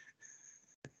 like,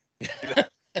 you know.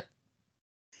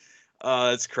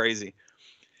 That's crazy.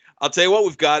 I'll tell you what,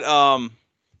 we've got a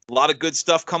lot of good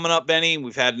stuff coming up, Benny.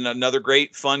 We've had another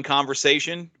great, fun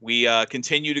conversation. We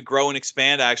continue to grow and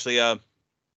expand. Actually, a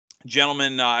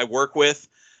gentleman I work with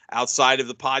outside of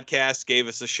the podcast gave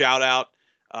us a shout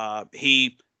out.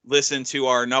 He listened to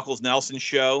our Knuckles Nelson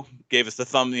show, gave us the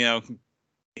thumb, you know,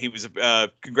 he was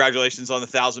congratulations on the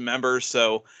 1,000 members.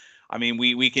 So, I mean,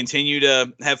 we continue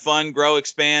to have fun, grow,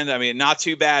 expand. I mean, not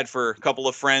too bad for a couple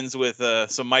of friends with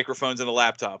some microphones and a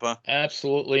laptop, huh?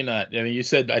 Absolutely not. I mean,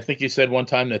 I think you said one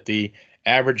time that the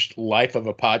average life of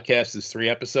a podcast is 3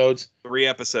 episodes. 3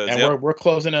 episodes, and we're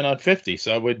closing in on 50,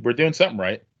 so we're doing something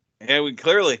right. Yeah, we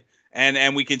clearly,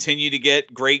 and we continue to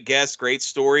get great guests, great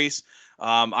stories.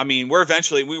 I mean, we're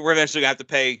eventually gonna have to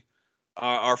pay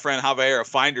our friend Javier a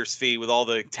finder's fee with all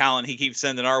the talent he keeps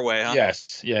sending our way, huh?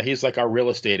 Yes, yeah, he's like our real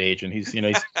estate agent. He's, you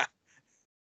know,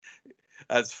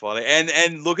 That's funny.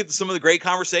 And look at some of the great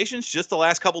conversations just the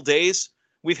last couple days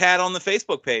we've had on the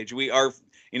Facebook page. We are,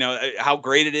 you know, how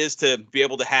great it is to be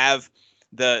able to have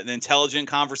the intelligent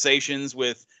conversations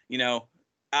with, you know,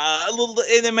 a little,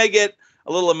 and they may get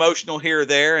a little emotional here or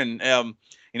there, and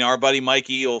you know, our buddy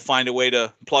Mikey will find a way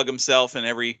to plug himself in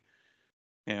every,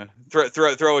 you know,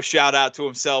 throw a shout out to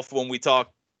himself when we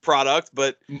talk product.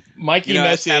 But Mikey, you know,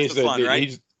 Messier is fun,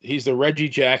 right? He's the Reggie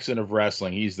Jackson of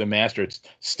wrestling. He's the master at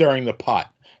stirring the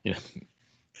pot. You know,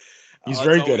 he's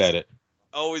very good at it.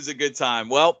 Always a good time.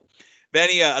 Well,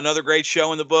 Benny, another great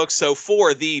show in the books. So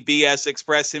for the BS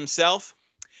Express himself,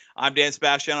 I'm Dan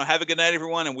Sebastiano. Have a good night,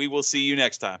 everyone, and we will see you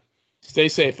next time. Stay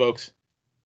safe, folks.